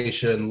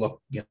vegetation.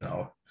 Look,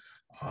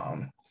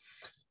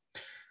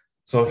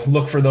 so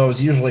look for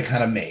those usually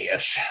kind of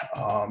May-ish.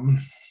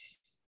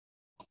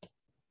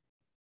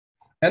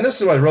 And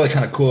this is what's really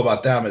kind of cool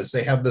about them is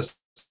they have this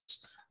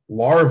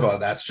larva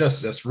that's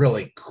just this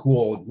really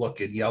cool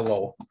looking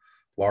yellow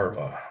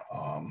larva.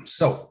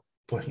 So,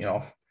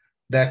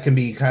 that can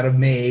be kind of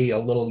May, a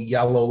little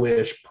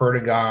yellowish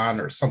perdigon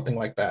or something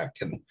like that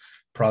can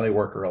probably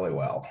work really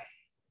well.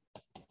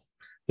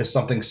 Just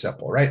something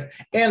simple, right?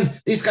 And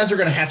these guys are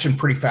going to hatch in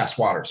pretty fast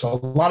water. So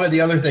a lot of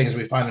the other things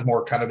we find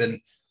more kind of in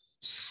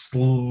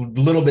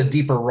little bit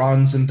deeper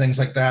runs and things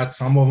like that.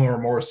 Some of them are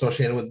more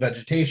associated with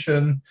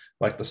vegetation,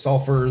 like the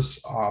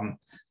sulfurs.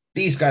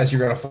 These guys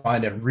you're going to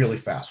find in really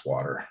fast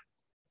water.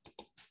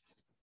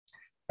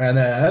 And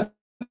then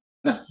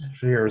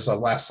here's a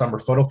last summer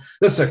photo.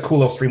 This is a cool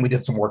little stream we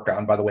did some work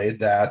on, by the way,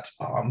 that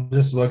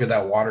just look at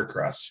that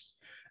watercress.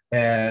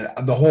 And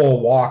the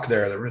whole walk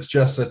there was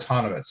just a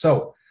ton of it.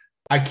 So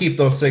I keep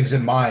those things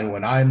in mind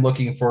when I'm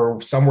looking for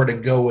somewhere to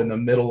go in the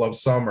middle of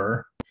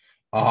summer,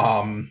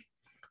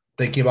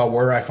 thinking about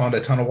where I found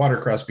a ton of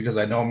watercress because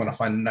I know I'm going to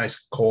find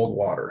nice cold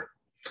water.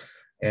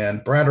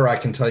 And Brad or I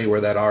can tell you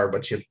where that are,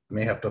 but you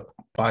may have to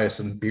buy us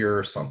some beer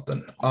or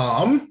something.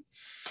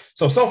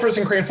 So sulfurs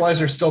and crane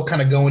flies are still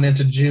kind of going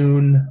into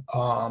June.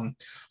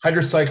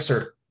 Hydrocytes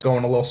are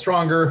going a little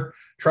stronger.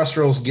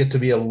 Terrestrials get to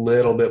be a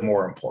little bit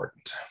more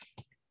important.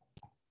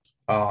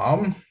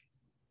 And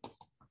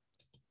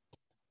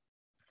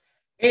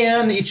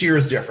each year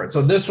is different.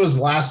 So this was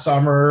last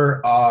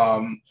summer.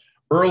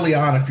 Early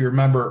on, if you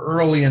remember,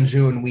 early in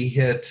June, we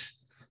hit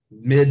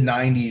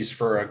mid-90s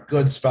for a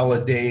good spell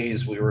of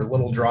days. We were a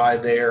little dry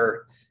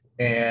there.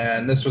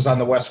 And this was on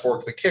the West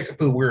Fork of the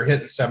Kickapoo. We were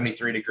hitting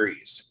 73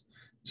 degrees.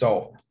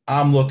 So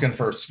I'm looking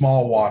for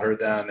small water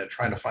then and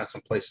trying to find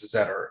some places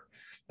that are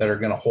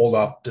going to hold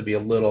up to be a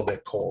little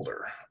bit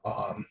colder.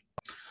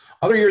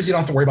 Other years, you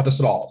don't have to worry about this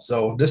at all.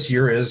 So this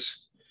year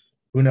is,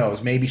 who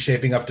knows, maybe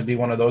shaping up to be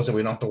one of those that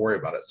we don't have to worry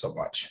about it so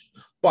much.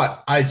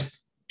 But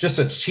just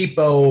a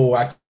cheapo,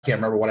 I can't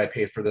remember what I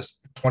paid for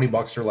this,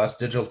 $20 or less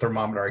digital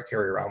thermometer I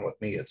carry around with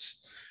me.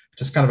 It's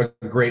just kind of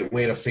a great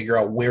way to figure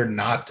out where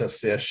not to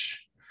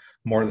fish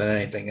more than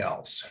anything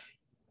else.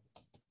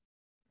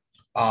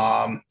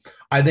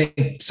 I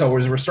think so.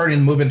 We're starting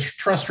to move into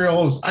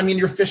terrestrials. I mean,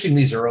 you're fishing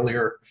these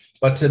earlier,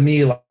 but to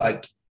me,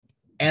 like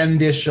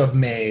endish of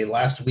May,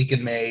 last week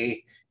in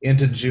May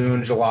into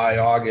June, July,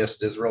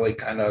 August is really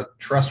kind of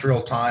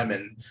terrestrial time.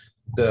 And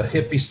the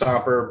Hippie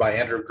Stomper by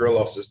Andrew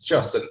Grillos is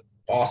just an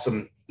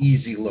awesome,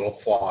 easy little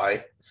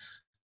fly.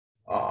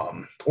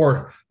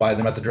 Or buy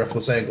them at the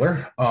Driftless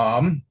Angler.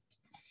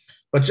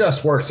 But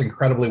just works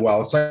incredibly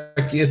well. It's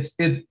like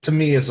it to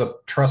me is a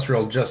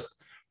terrestrial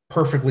just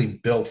perfectly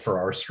built for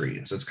our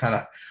streams. It's kind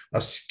of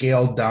a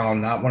scaled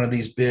down, not one of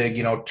these big,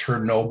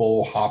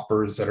 Chernobyl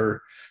hoppers that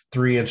are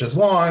 3 inches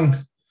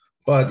long,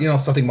 but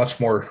something much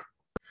more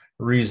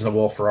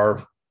reasonable for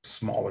our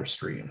smaller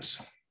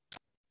streams.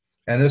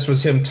 And this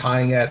was him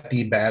tying at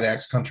the Bad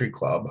Axe Country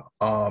Club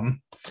a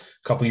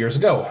couple years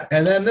ago.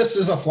 And then this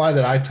is a fly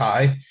that I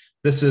tie.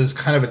 This is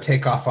kind of a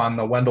takeoff on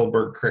the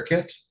Wendelberg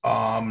cricket.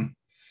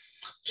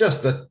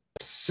 Just a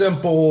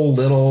simple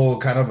little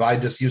kind of, I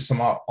just use some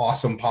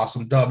awesome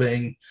possum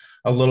dubbing,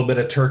 a little bit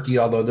of turkey,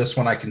 although this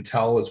one I can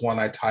tell is one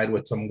I tied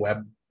with some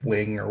web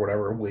wing or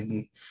whatever,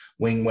 wing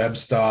web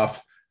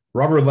stuff.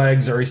 Rubber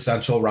legs are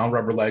essential. Round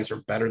rubber legs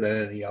are better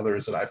than any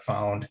others that I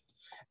found.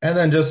 And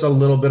then just a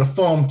little bit of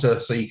foam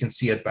so you can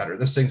see it better.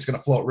 This thing's going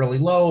to float really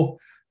low.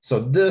 So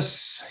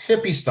this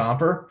Hippie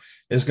Stomper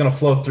is going to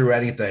float through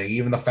anything,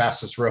 even the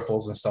fastest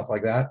riffles and stuff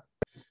like that.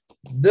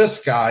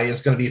 This guy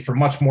is going to be for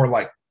much more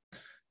like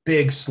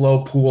big,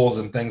 slow pools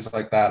and things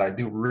like that. I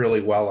do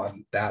really well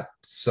on that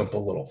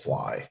simple little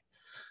fly.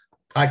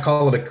 I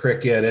call it a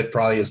cricket. It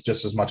probably is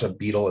just as much a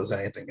beetle as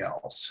anything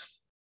else.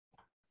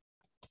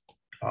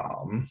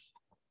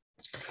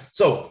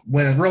 So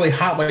when it's really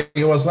hot like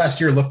it was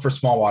last year, look for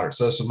small water.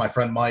 So this is my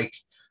friend Mike.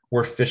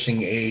 We're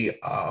fishing a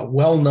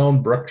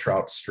well-known brook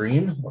trout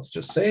stream, let's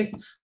just say,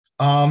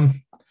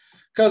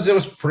 because it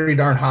was pretty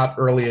darn hot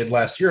early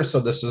last year. So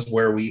this is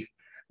where we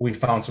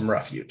found some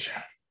refuge.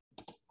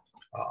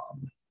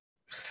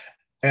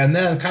 And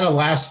then kind of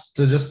last,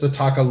 just to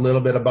talk a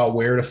little bit about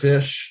where to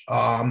fish.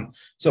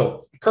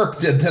 So Kirk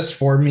did this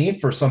for me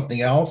for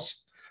something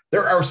else.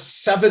 There are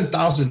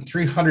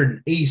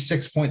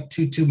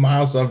 7,386.22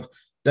 miles of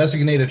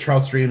designated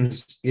trout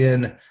streams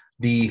in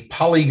the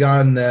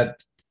polygon that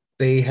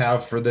they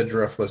have for the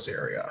Driftless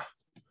area.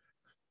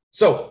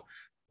 So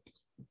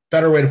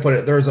better way to put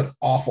it, there's an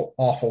awful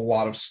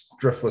lot of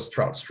Driftless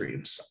trout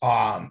streams.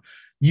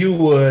 You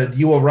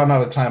will run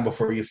out of time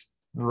before you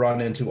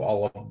run into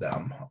all of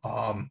them.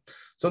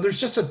 So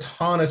there's just a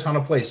ton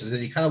of places,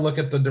 and you kind of look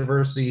at the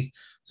diversity.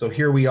 So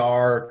here we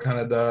are, kind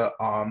of the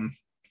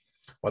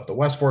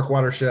West Fork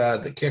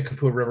watershed, the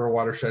Kickapoo River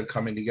watershed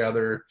coming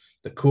together,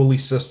 the Coulee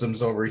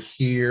systems over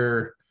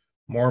here,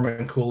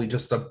 Mormon Coulee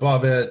just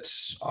above it,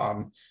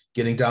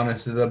 getting down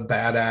into the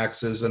Bad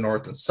Axes, the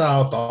north and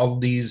south, all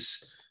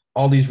these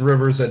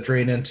rivers that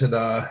drain into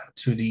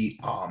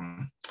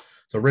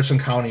so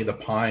Richland County, the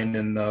Pine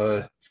and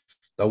the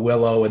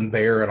Willow and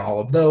Bear and all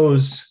of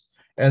those.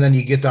 And then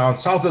you get down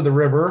south of the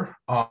river.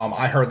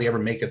 I hardly ever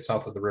make it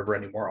south of the river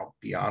anymore, I'll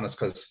be honest,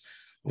 because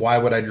why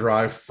would I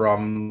drive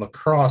from La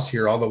Crosse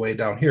here all the way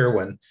down here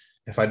when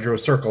if I drew a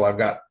circle, I've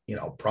got,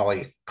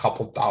 probably a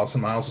couple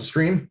thousand miles of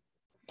stream.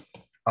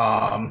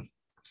 So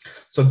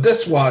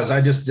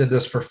I just did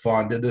this for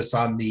fun, did this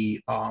on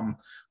the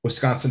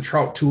Wisconsin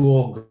Trout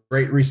Tool,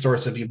 great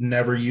resource if you've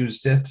never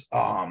used it.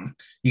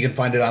 You can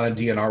find it on the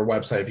DNR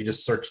website if you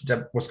just search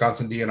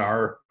Wisconsin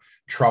DNR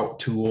Trout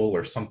Tool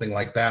or something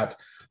like that.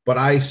 But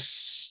I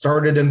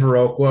started in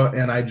Viroqua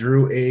and I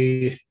drew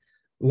a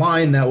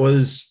line that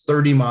was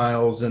 30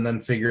 miles and then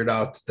figured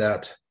out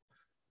that,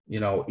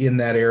 in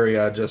that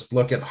area, just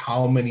look at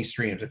how many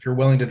streams. If you're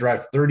willing to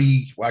drive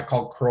 30, what I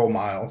call crow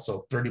miles,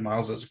 so 30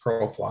 miles as a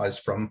crow flies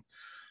from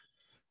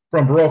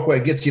Viroqua,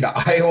 it gets you to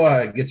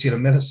Iowa, it gets you to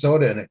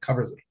Minnesota, and it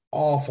covers an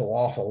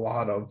awful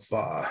lot of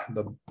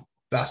the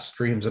best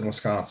streams in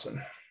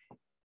Wisconsin.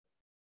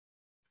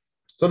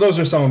 So those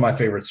are some of my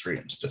favorite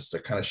streams, just to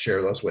kind of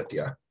share those with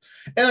you.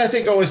 And I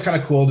think always kind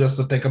of cool just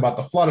to think about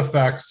the flood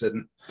effects.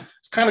 And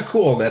it's kind of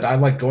cool that I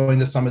like going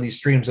to some of these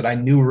streams that I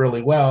knew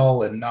really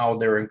well, and now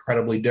they're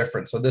incredibly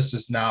different. So this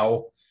is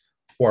now,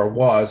 or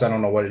was, I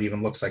don't know what it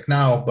even looks like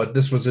now, but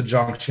this was a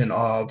junction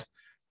of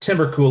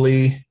Timber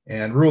Coulee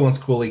and Ruland's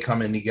Coulee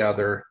coming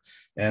together.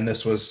 And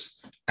this was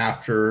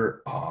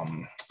after,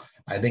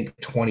 I think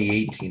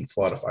 2018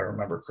 flood, if I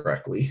remember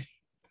correctly.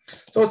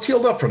 So it's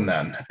healed up from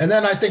then. And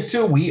then I think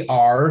too, we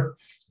are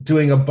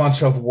doing a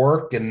bunch of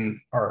work and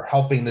are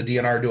helping the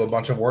DNR do a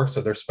bunch of work.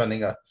 So they're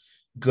spending a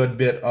good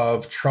bit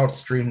of trout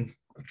stream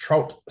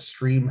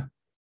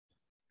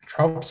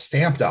trout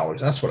stamp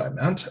dollars. That's what I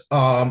meant.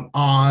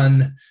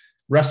 On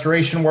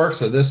restoration work.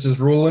 So this is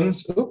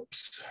Rulin's.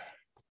 Oops.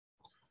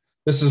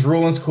 This is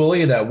Rulin's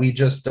Coulee that we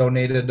just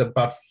donated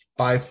about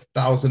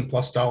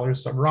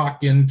 $5,000+ of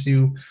rock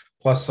into,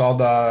 plus all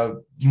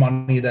the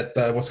money that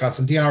the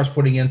Wisconsin DNR is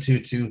putting into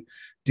to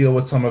deal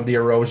with some of the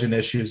erosion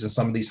issues and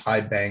some of these high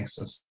banks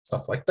and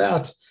stuff like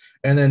that.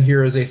 And then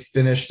here is a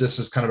finish. This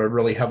is kind of a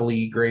really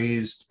heavily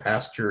grazed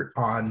pasture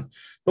on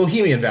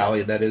Bohemian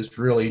Valley that is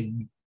really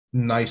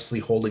nicely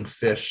holding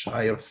fish.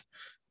 I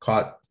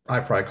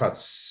probably caught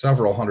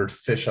several hundred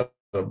fish out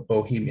of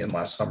Bohemian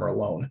last summer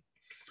alone.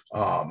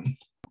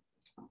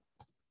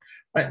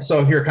 Right,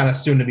 so here kind of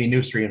soon to be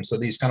new streams. So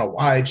these kind of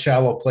wide,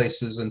 shallow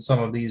places, and some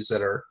of these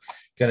that are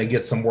going to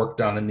get some work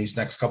done in these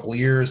next couple of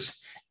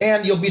years.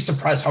 And you'll be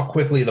surprised how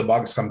quickly the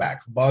bugs come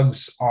back.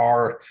 Bugs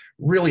are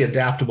really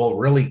adaptable,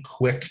 really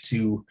quick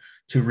to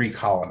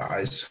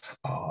recolonize.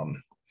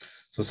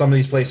 So some of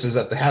these places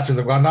that the hatches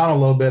have gone down a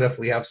little bit, if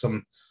we have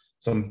some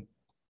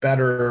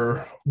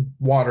better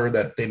water,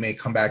 that they may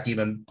come back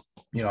even,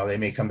 they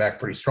may come back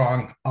pretty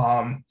strong.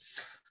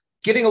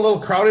 Getting a little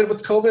crowded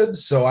with COVID.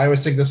 So I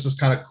always think this is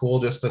kind of cool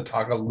just to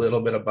talk a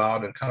little bit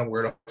about and kind of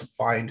where to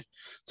find.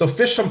 So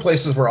fish some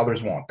places where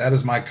others won't. That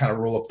is my kind of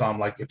rule of thumb.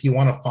 Like if you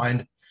want to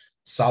find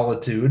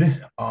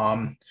solitude,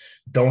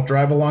 don't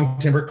drive along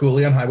Timber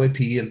Coulee on Highway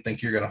P and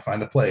think you're going to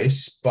find a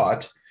place,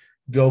 but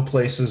go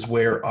places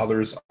where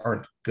others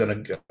aren't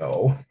going to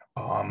go.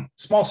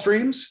 Small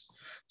streams.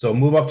 So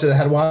move up to the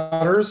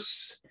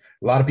headwaters.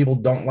 A lot of people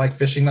don't like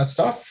fishing that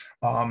stuff.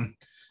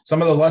 Some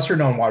of the lesser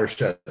known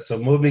watersheds. So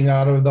moving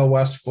out of the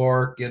West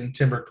Fork and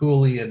Timber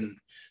Coulee and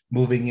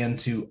moving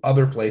into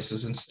other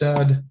places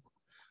instead.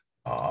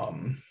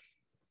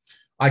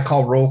 I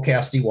call roll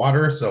casty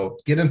water. So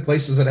get in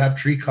places that have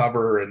tree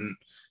cover and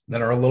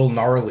that are a little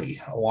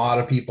gnarly. A lot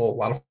of people, a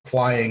lot of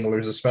fly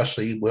anglers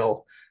especially,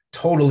 will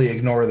totally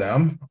ignore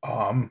them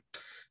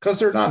because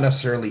they're not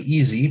necessarily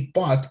easy,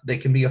 but they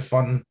can be a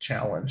fun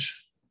challenge.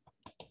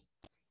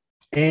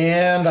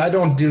 And I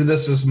don't do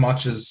this as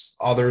much as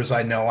others.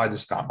 I know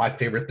it's not my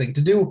favorite thing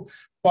to do,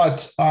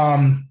 but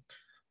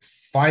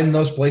find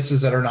those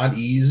places that are not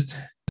eased,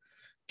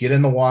 get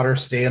in the water,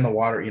 stay in the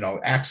water,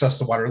 access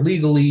the water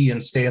legally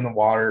and stay in the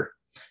water.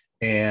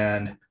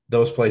 And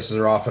those places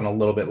are often a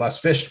little bit less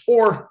fished,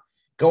 or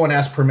go and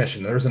ask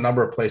permission. There's a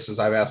number of places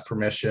I've asked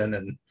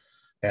permission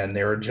and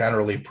they're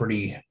generally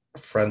pretty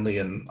friendly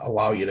and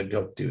allow you to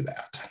go do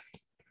that.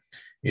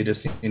 You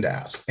just need to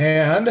ask.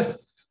 And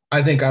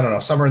I think,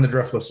 summer in the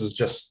Driftless is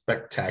just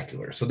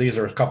spectacular. So these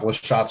are a couple of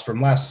shots from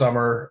last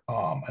summer.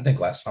 I think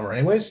last summer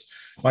anyways.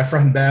 My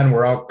friend Ben,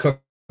 we're out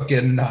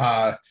cooking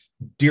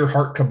deer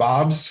heart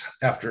kebabs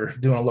after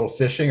doing a little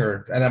fishing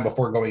and then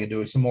before going and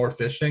doing some more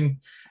fishing.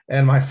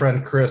 And my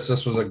friend Chris,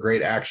 this was a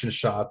great action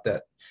shot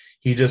that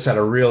he just had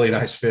a really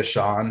nice fish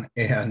on,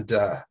 and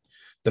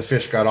the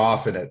fish got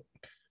off in it.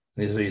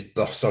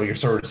 So you're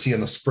sort of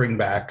seeing the spring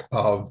back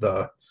of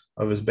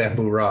his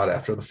bamboo rod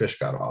after the fish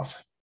got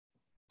off.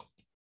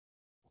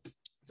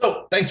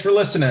 So thanks for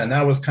listening.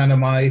 That was kind of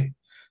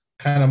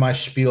my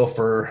spiel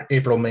for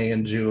April, May,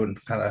 and June.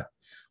 Kind of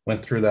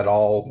went through that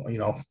all,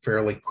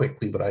 fairly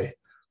quickly, but I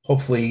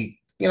hopefully,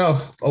 a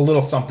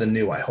little something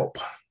new, I hope.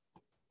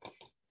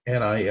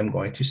 And I am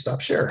going to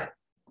stop share.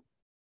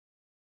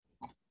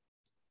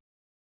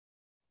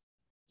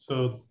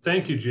 So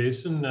thank you,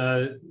 Jason.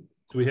 Do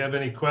we have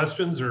any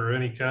questions or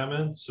any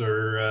comments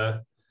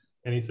or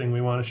anything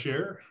we want to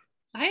share?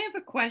 I have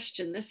a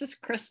question. This is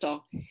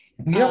Crystal.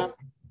 Yep.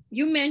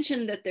 You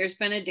mentioned that there's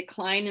been a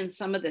decline in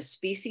some of the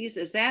species.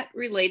 Is that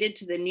related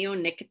to the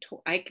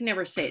neonicotinoids? I can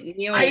never say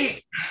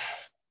it.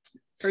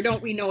 Or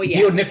don't we know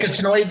yet?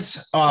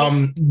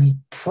 Neonicotinoids,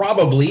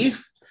 probably.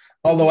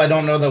 Although I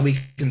don't know that we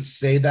can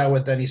say that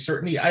with any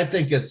certainty. I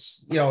think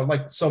it's,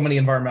 like so many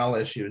environmental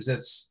issues.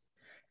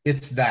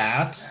 It's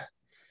that.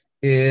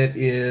 It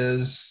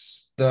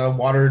is the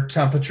water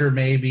temperature,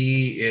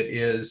 maybe. It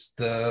is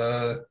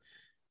the,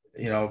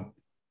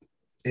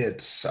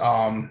 it's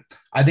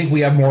I think we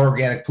have more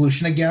organic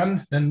pollution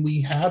again than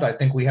we had. I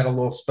think we had a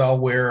little spell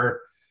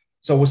where,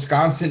 so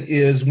Wisconsin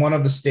is one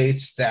of the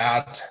states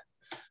that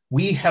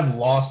we have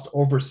lost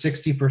over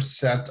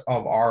 60%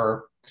 of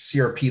our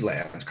CRP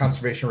land,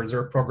 Conservation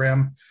Reserve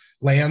Program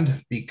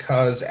land,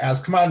 because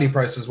as commodity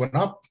prices went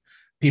up,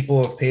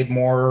 people have paid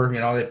more,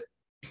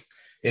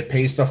 it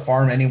pays to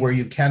farm anywhere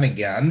you can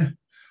again,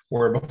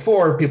 where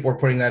before people were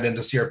putting that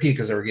into CRP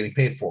because they were getting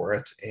paid for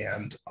it.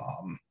 And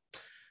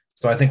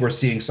so I think we're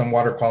seeing some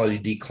water quality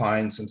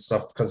declines and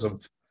stuff because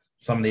of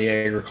some of the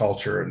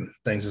agriculture and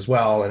things as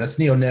well. And it's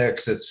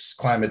neonics, it's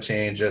climate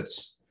change,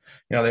 it's,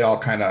 they all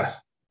kind of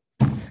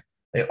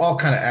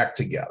act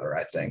together,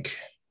 I think.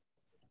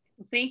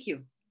 Thank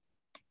you.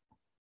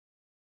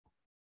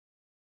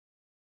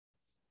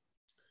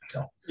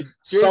 So,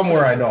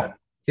 somewhere I know.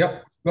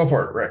 Yep, go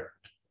for it, Rick.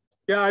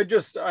 Yeah,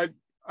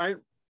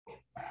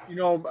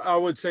 I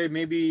would say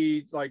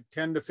maybe like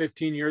 10 to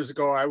 15 years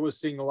ago, I was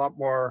seeing a lot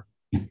more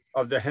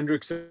of the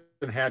Hendrickson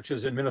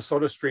hatches in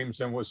Minnesota streams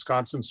than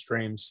Wisconsin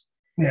streams.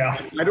 Yeah.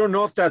 I don't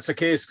know if that's the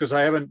case because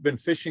I haven't been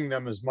fishing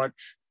them as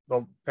much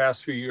the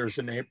past few years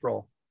in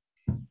April.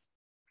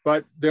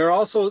 But they were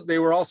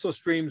also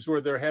streams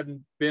where there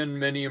hadn't been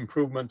many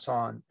improvements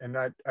on. And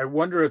I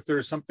wonder if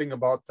there's something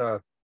about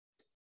the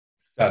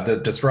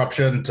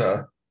disruption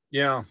to,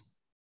 yeah.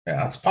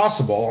 Yeah, it's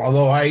possible.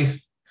 Although I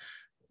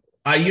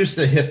used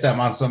to hit them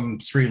on some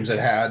streams that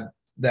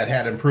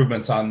had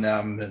improvements on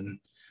them, and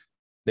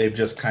they've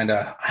just kind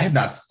of I've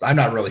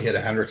not really hit a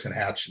Hendrickson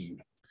hatch in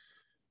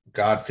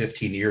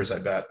 15 years, I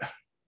bet.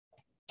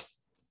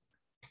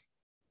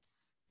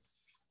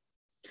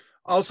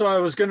 Also, I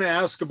was going to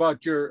ask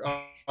about your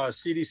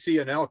CDC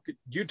and elk. Do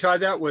you tie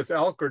that with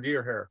elk or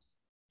deer hair?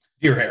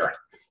 Deer hair.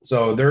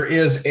 So there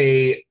is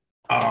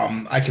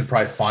I could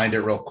probably find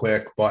it real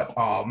quick, but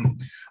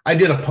I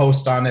did a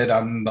post on it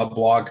on the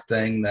blog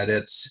thing that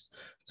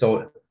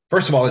so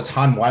first of all, it's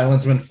Han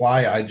Weilandsman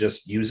fly. I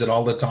just use it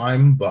all the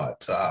time,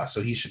 but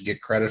so he should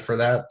get credit for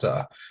that.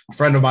 A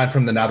friend of mine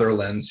from the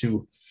Netherlands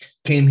who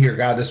came here,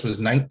 this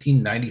was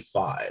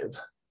 1995.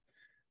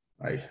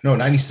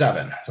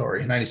 97.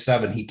 Sorry,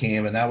 97. He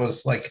came, and that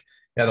was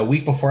the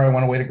week before I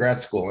went away to grad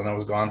school, and I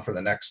was gone for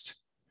the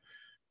next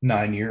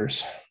 9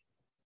 years.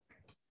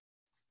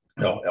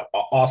 No,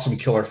 awesome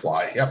killer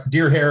fly. Yep,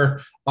 deer hair.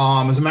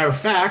 As a matter of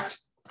fact,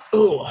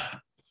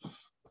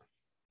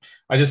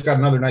 I just got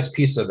another nice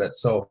piece of it.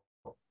 So,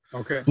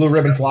 okay, blue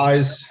ribbon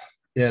flies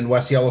in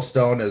West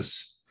Yellowstone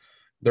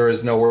there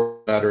is nowhere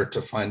better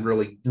to find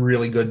really,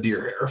 really good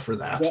deer hair for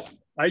that. Well,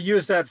 I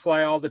use that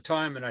fly all the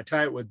time, and I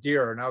tie it with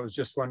deer. And I was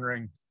just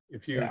wondering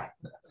if you. Yeah.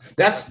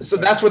 That's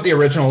what the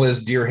original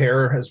is, deer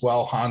hair as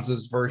well.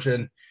 Hans's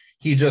version.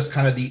 He just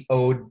kind of the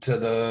ode to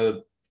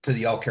the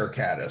elk hair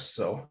caddis.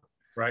 So.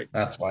 Right.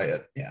 That's why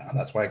it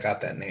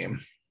got that name.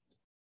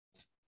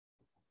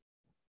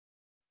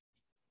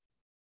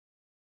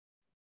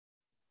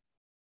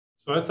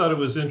 So I thought it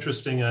was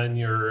interesting on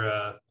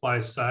your fly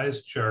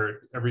size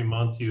chart. Every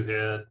month you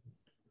had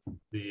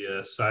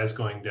the size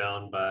going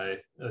down by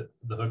the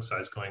hook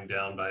size going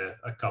down by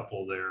a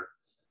couple there.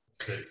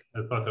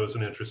 I thought that was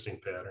an interesting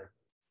pattern.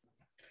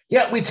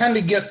 Yeah, we tend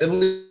to get, at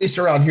least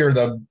around here,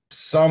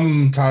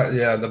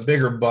 the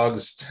bigger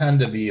bugs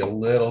tend to be a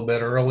little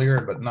bit earlier,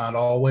 but not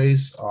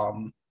always.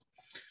 So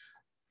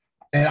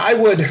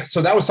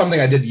that was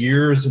something I did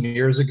years and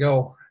years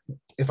ago.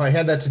 If I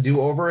had that to do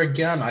over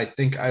again, I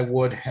think I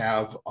would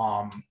have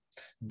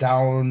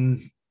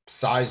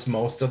downsized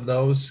most of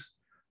those.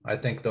 I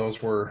think a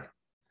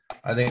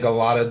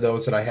lot of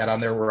those that I had on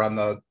there were on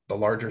the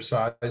larger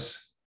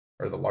size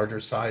or the larger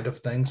side of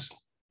things.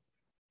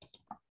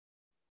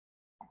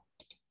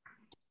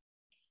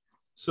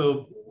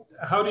 So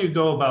how do you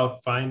go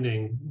about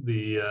finding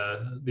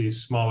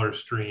these smaller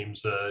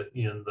streams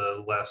in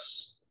the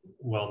less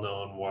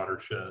well-known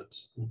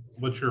watersheds?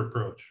 What's your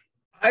approach?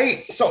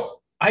 I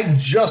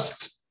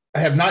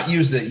have not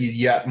used it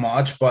yet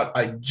much, but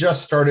I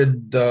just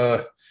started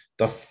the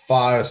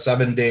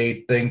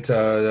 7-day thing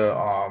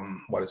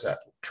to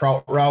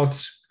trout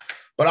routes.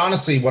 But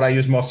honestly, what I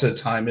use most of the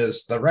time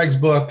is the regs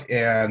book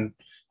and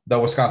the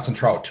Wisconsin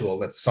trout tool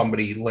that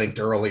somebody linked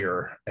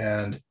earlier,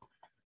 and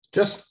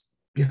just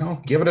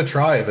give it a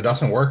try. If it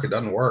doesn't work, it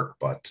doesn't work.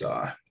 But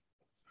I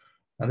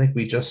think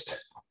we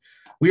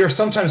are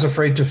sometimes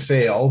afraid to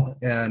fail,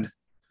 and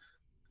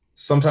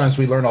sometimes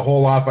we learn a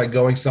whole lot by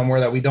going somewhere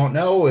that we don't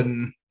know,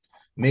 and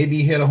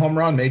maybe hit a home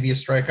run, maybe you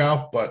strike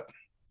out, but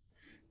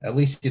at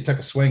least you took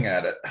a swing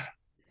at it.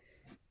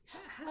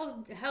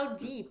 How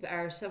deep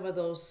are some of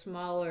those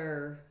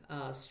smaller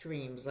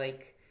streams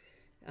that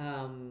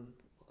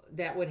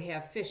would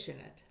have fish in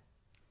it?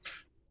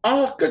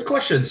 Good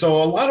question.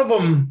 So a lot of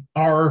them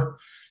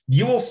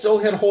you will still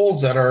hit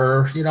holes that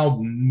are,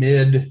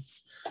 mid,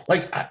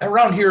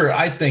 around here.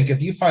 I think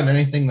if you find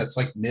anything that's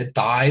mid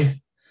thigh,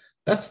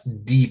 that's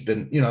deep,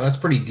 and that's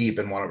pretty deep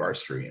in one of our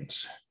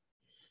streams.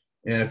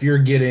 And if you're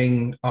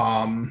getting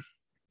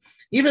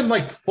even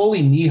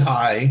fully knee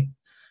high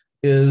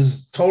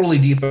is totally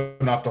deep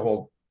enough to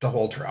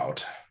hold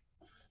trout.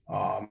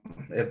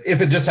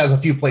 If it just has a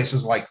few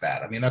places like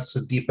that, I mean, that's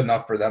deep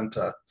enough for them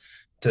to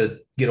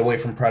get away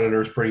from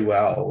predators pretty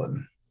well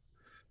and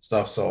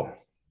stuff. So.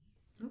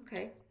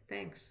 Okay,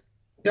 thanks.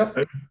 Yep.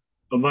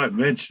 I might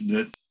mention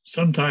that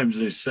sometimes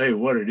they say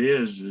what it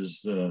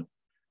is the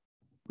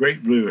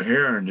great blue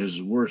heron is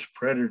the worst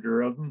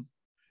predator of them,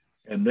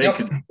 and they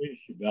can fish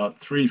about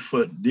 3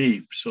 foot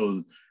deep.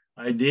 So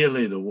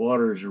ideally the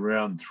water is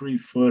around 3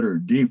 foot or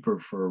deeper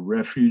for a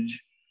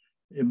refuge,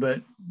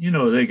 but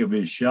they can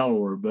be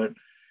shallower. But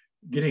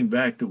getting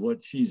back to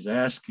what she's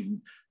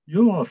asking,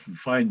 you'll often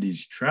find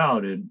these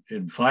trout in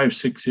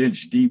 5-6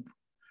 inch deep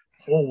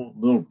whole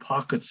little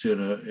pockets in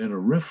a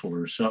riffle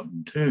or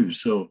something too.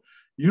 So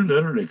you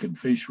literally can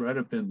fish right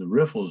up in the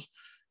riffles.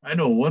 I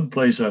know one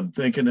place I'm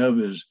thinking of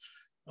is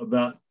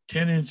about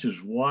 10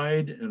 inches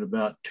wide and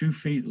about 2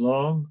 feet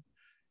long,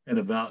 and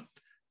about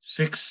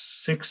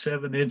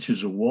 7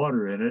 inches of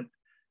water in it.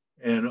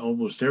 And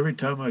almost every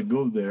time I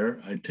go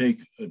there, I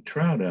take a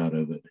trout out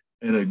of it,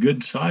 and a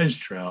good sized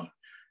trout.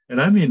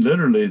 And I mean,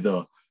 literally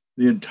the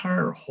the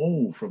entire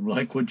hole from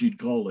like what you'd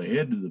call the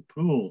head of the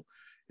pool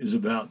is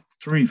about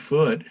 3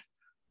 foot.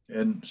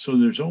 And so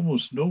there's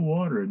almost no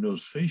water and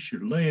those fish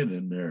are laying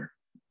in there.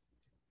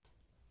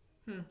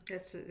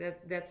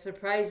 That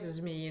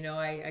surprises me. You know,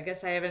 I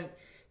guess I haven't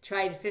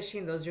tried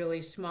fishing those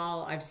really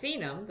small. I've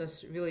seen them,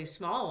 those really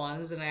small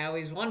ones, and I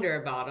always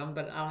wonder about them.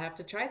 But I'll have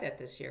to try that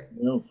this year.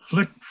 Well,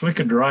 flick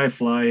a dry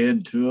fly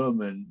into them,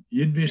 and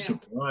you'd be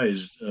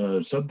surprised.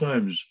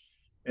 Sometimes,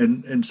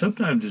 and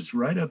sometimes it's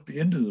right up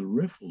into the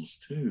riffles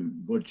too.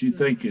 What you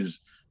think is,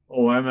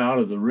 oh, I'm out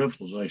of the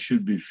riffles, I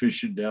should be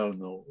fishing down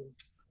the hole.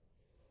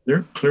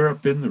 They're clear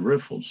up in the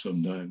riffles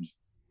sometimes.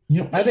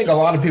 You know, I think a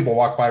lot of people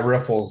walk by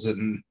riffles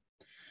and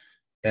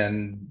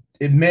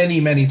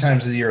many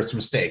times of the year it's a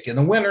mistake. In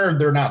the winter,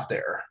 they're not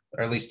there,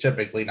 or at least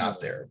typically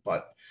not there.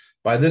 But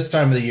by this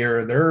time of the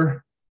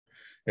year,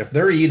 if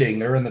they're eating,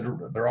 they're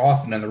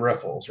often in the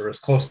riffles or as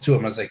close to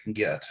them as they can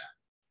get.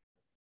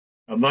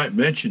 I might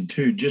mention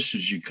too, just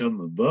as you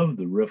come above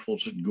the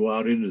riffles and go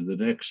out into the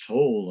next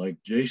hole, like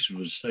Jason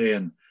was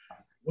saying,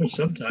 well,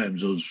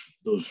 sometimes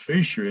those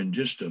fish are in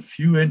just a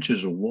few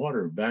inches of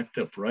water backed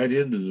up right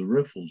into the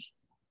riffles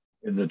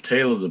in the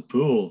tail of the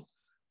pool.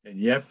 And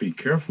you have to be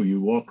careful.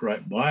 You walk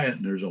right by it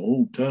and there's a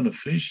whole ton of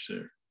fish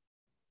there.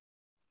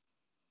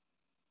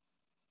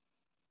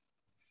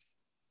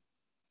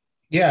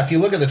 Yeah, if you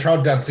look at the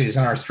trout densities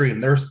in our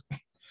stream,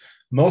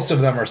 most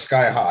of them are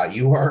sky high.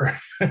 You were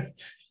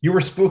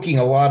spooking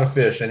a lot of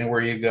fish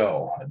anywhere you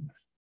go.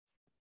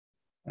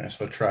 I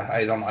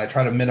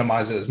try to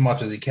minimize it as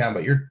much as you can,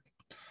 but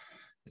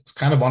it's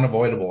kind of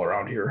unavoidable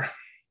around here.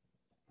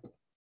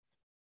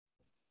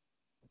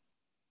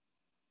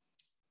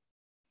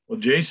 Well,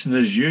 Jason,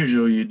 as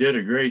usual, you did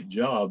a great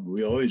job.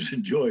 We always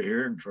enjoy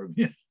hearing from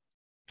you.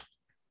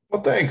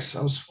 Well, thanks.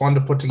 That was fun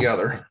to put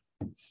together.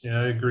 Yeah,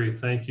 I agree.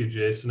 Thank you,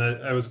 Jason.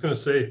 I was going to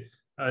say,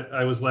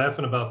 I was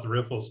laughing about the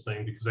riffles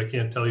thing because I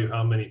can't tell you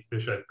how many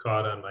fish I've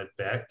caught on my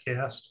back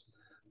cast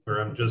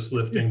where I'm just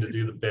lifting to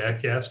do the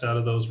back cast out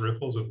of those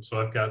riffles. And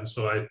so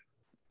I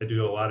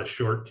do a lot of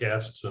short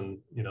casts and,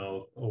 you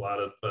know, a lot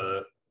of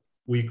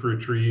weak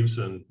retrieves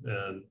and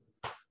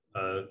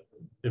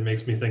it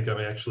makes me think I'm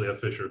actually a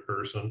fisher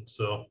person.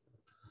 So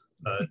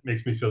it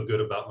makes me feel good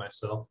about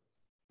myself.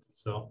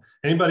 So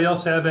anybody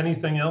else have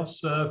anything else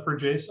for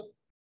Jason?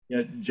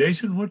 Yeah,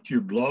 Jason, what's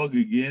your blog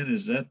again?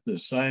 Is that the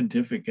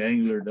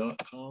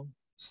scientificangler.com?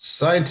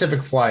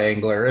 Scientific Fly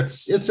Angler.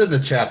 It's in the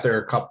chat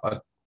there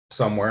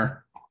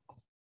somewhere.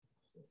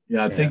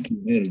 Yeah, I think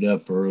you had it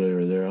up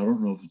earlier there. I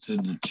don't know if it's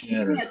in the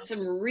chat. You had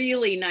some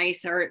really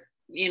nice art,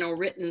 you know,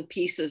 written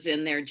pieces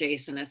in there,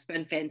 Jason. It's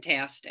been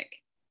fantastic.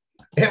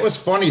 It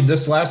was funny.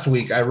 This last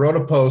week, I wrote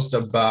a post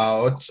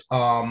about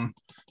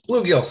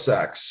bluegill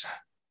sex.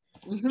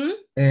 Mm-hmm.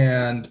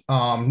 And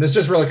it's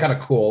just really kind of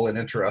cool and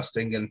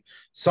interesting. And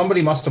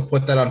somebody must have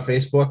put that on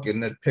Facebook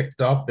and it picked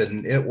up.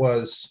 And it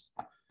was,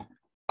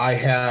 I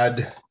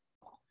had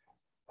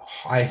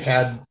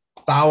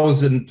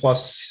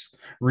 1,000+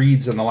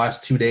 reads in the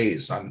last 2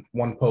 days on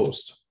one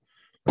post,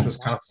 which was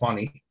kind of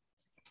funny.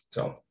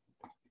 So.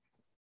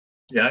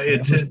 Yeah,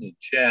 it's in the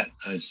chat.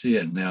 I see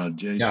it now,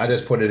 Jason. Yeah, I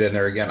just put it in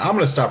there again. I'm going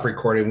to stop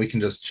recording. We can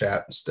just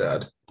chat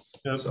instead.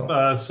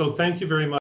 So thank you very much.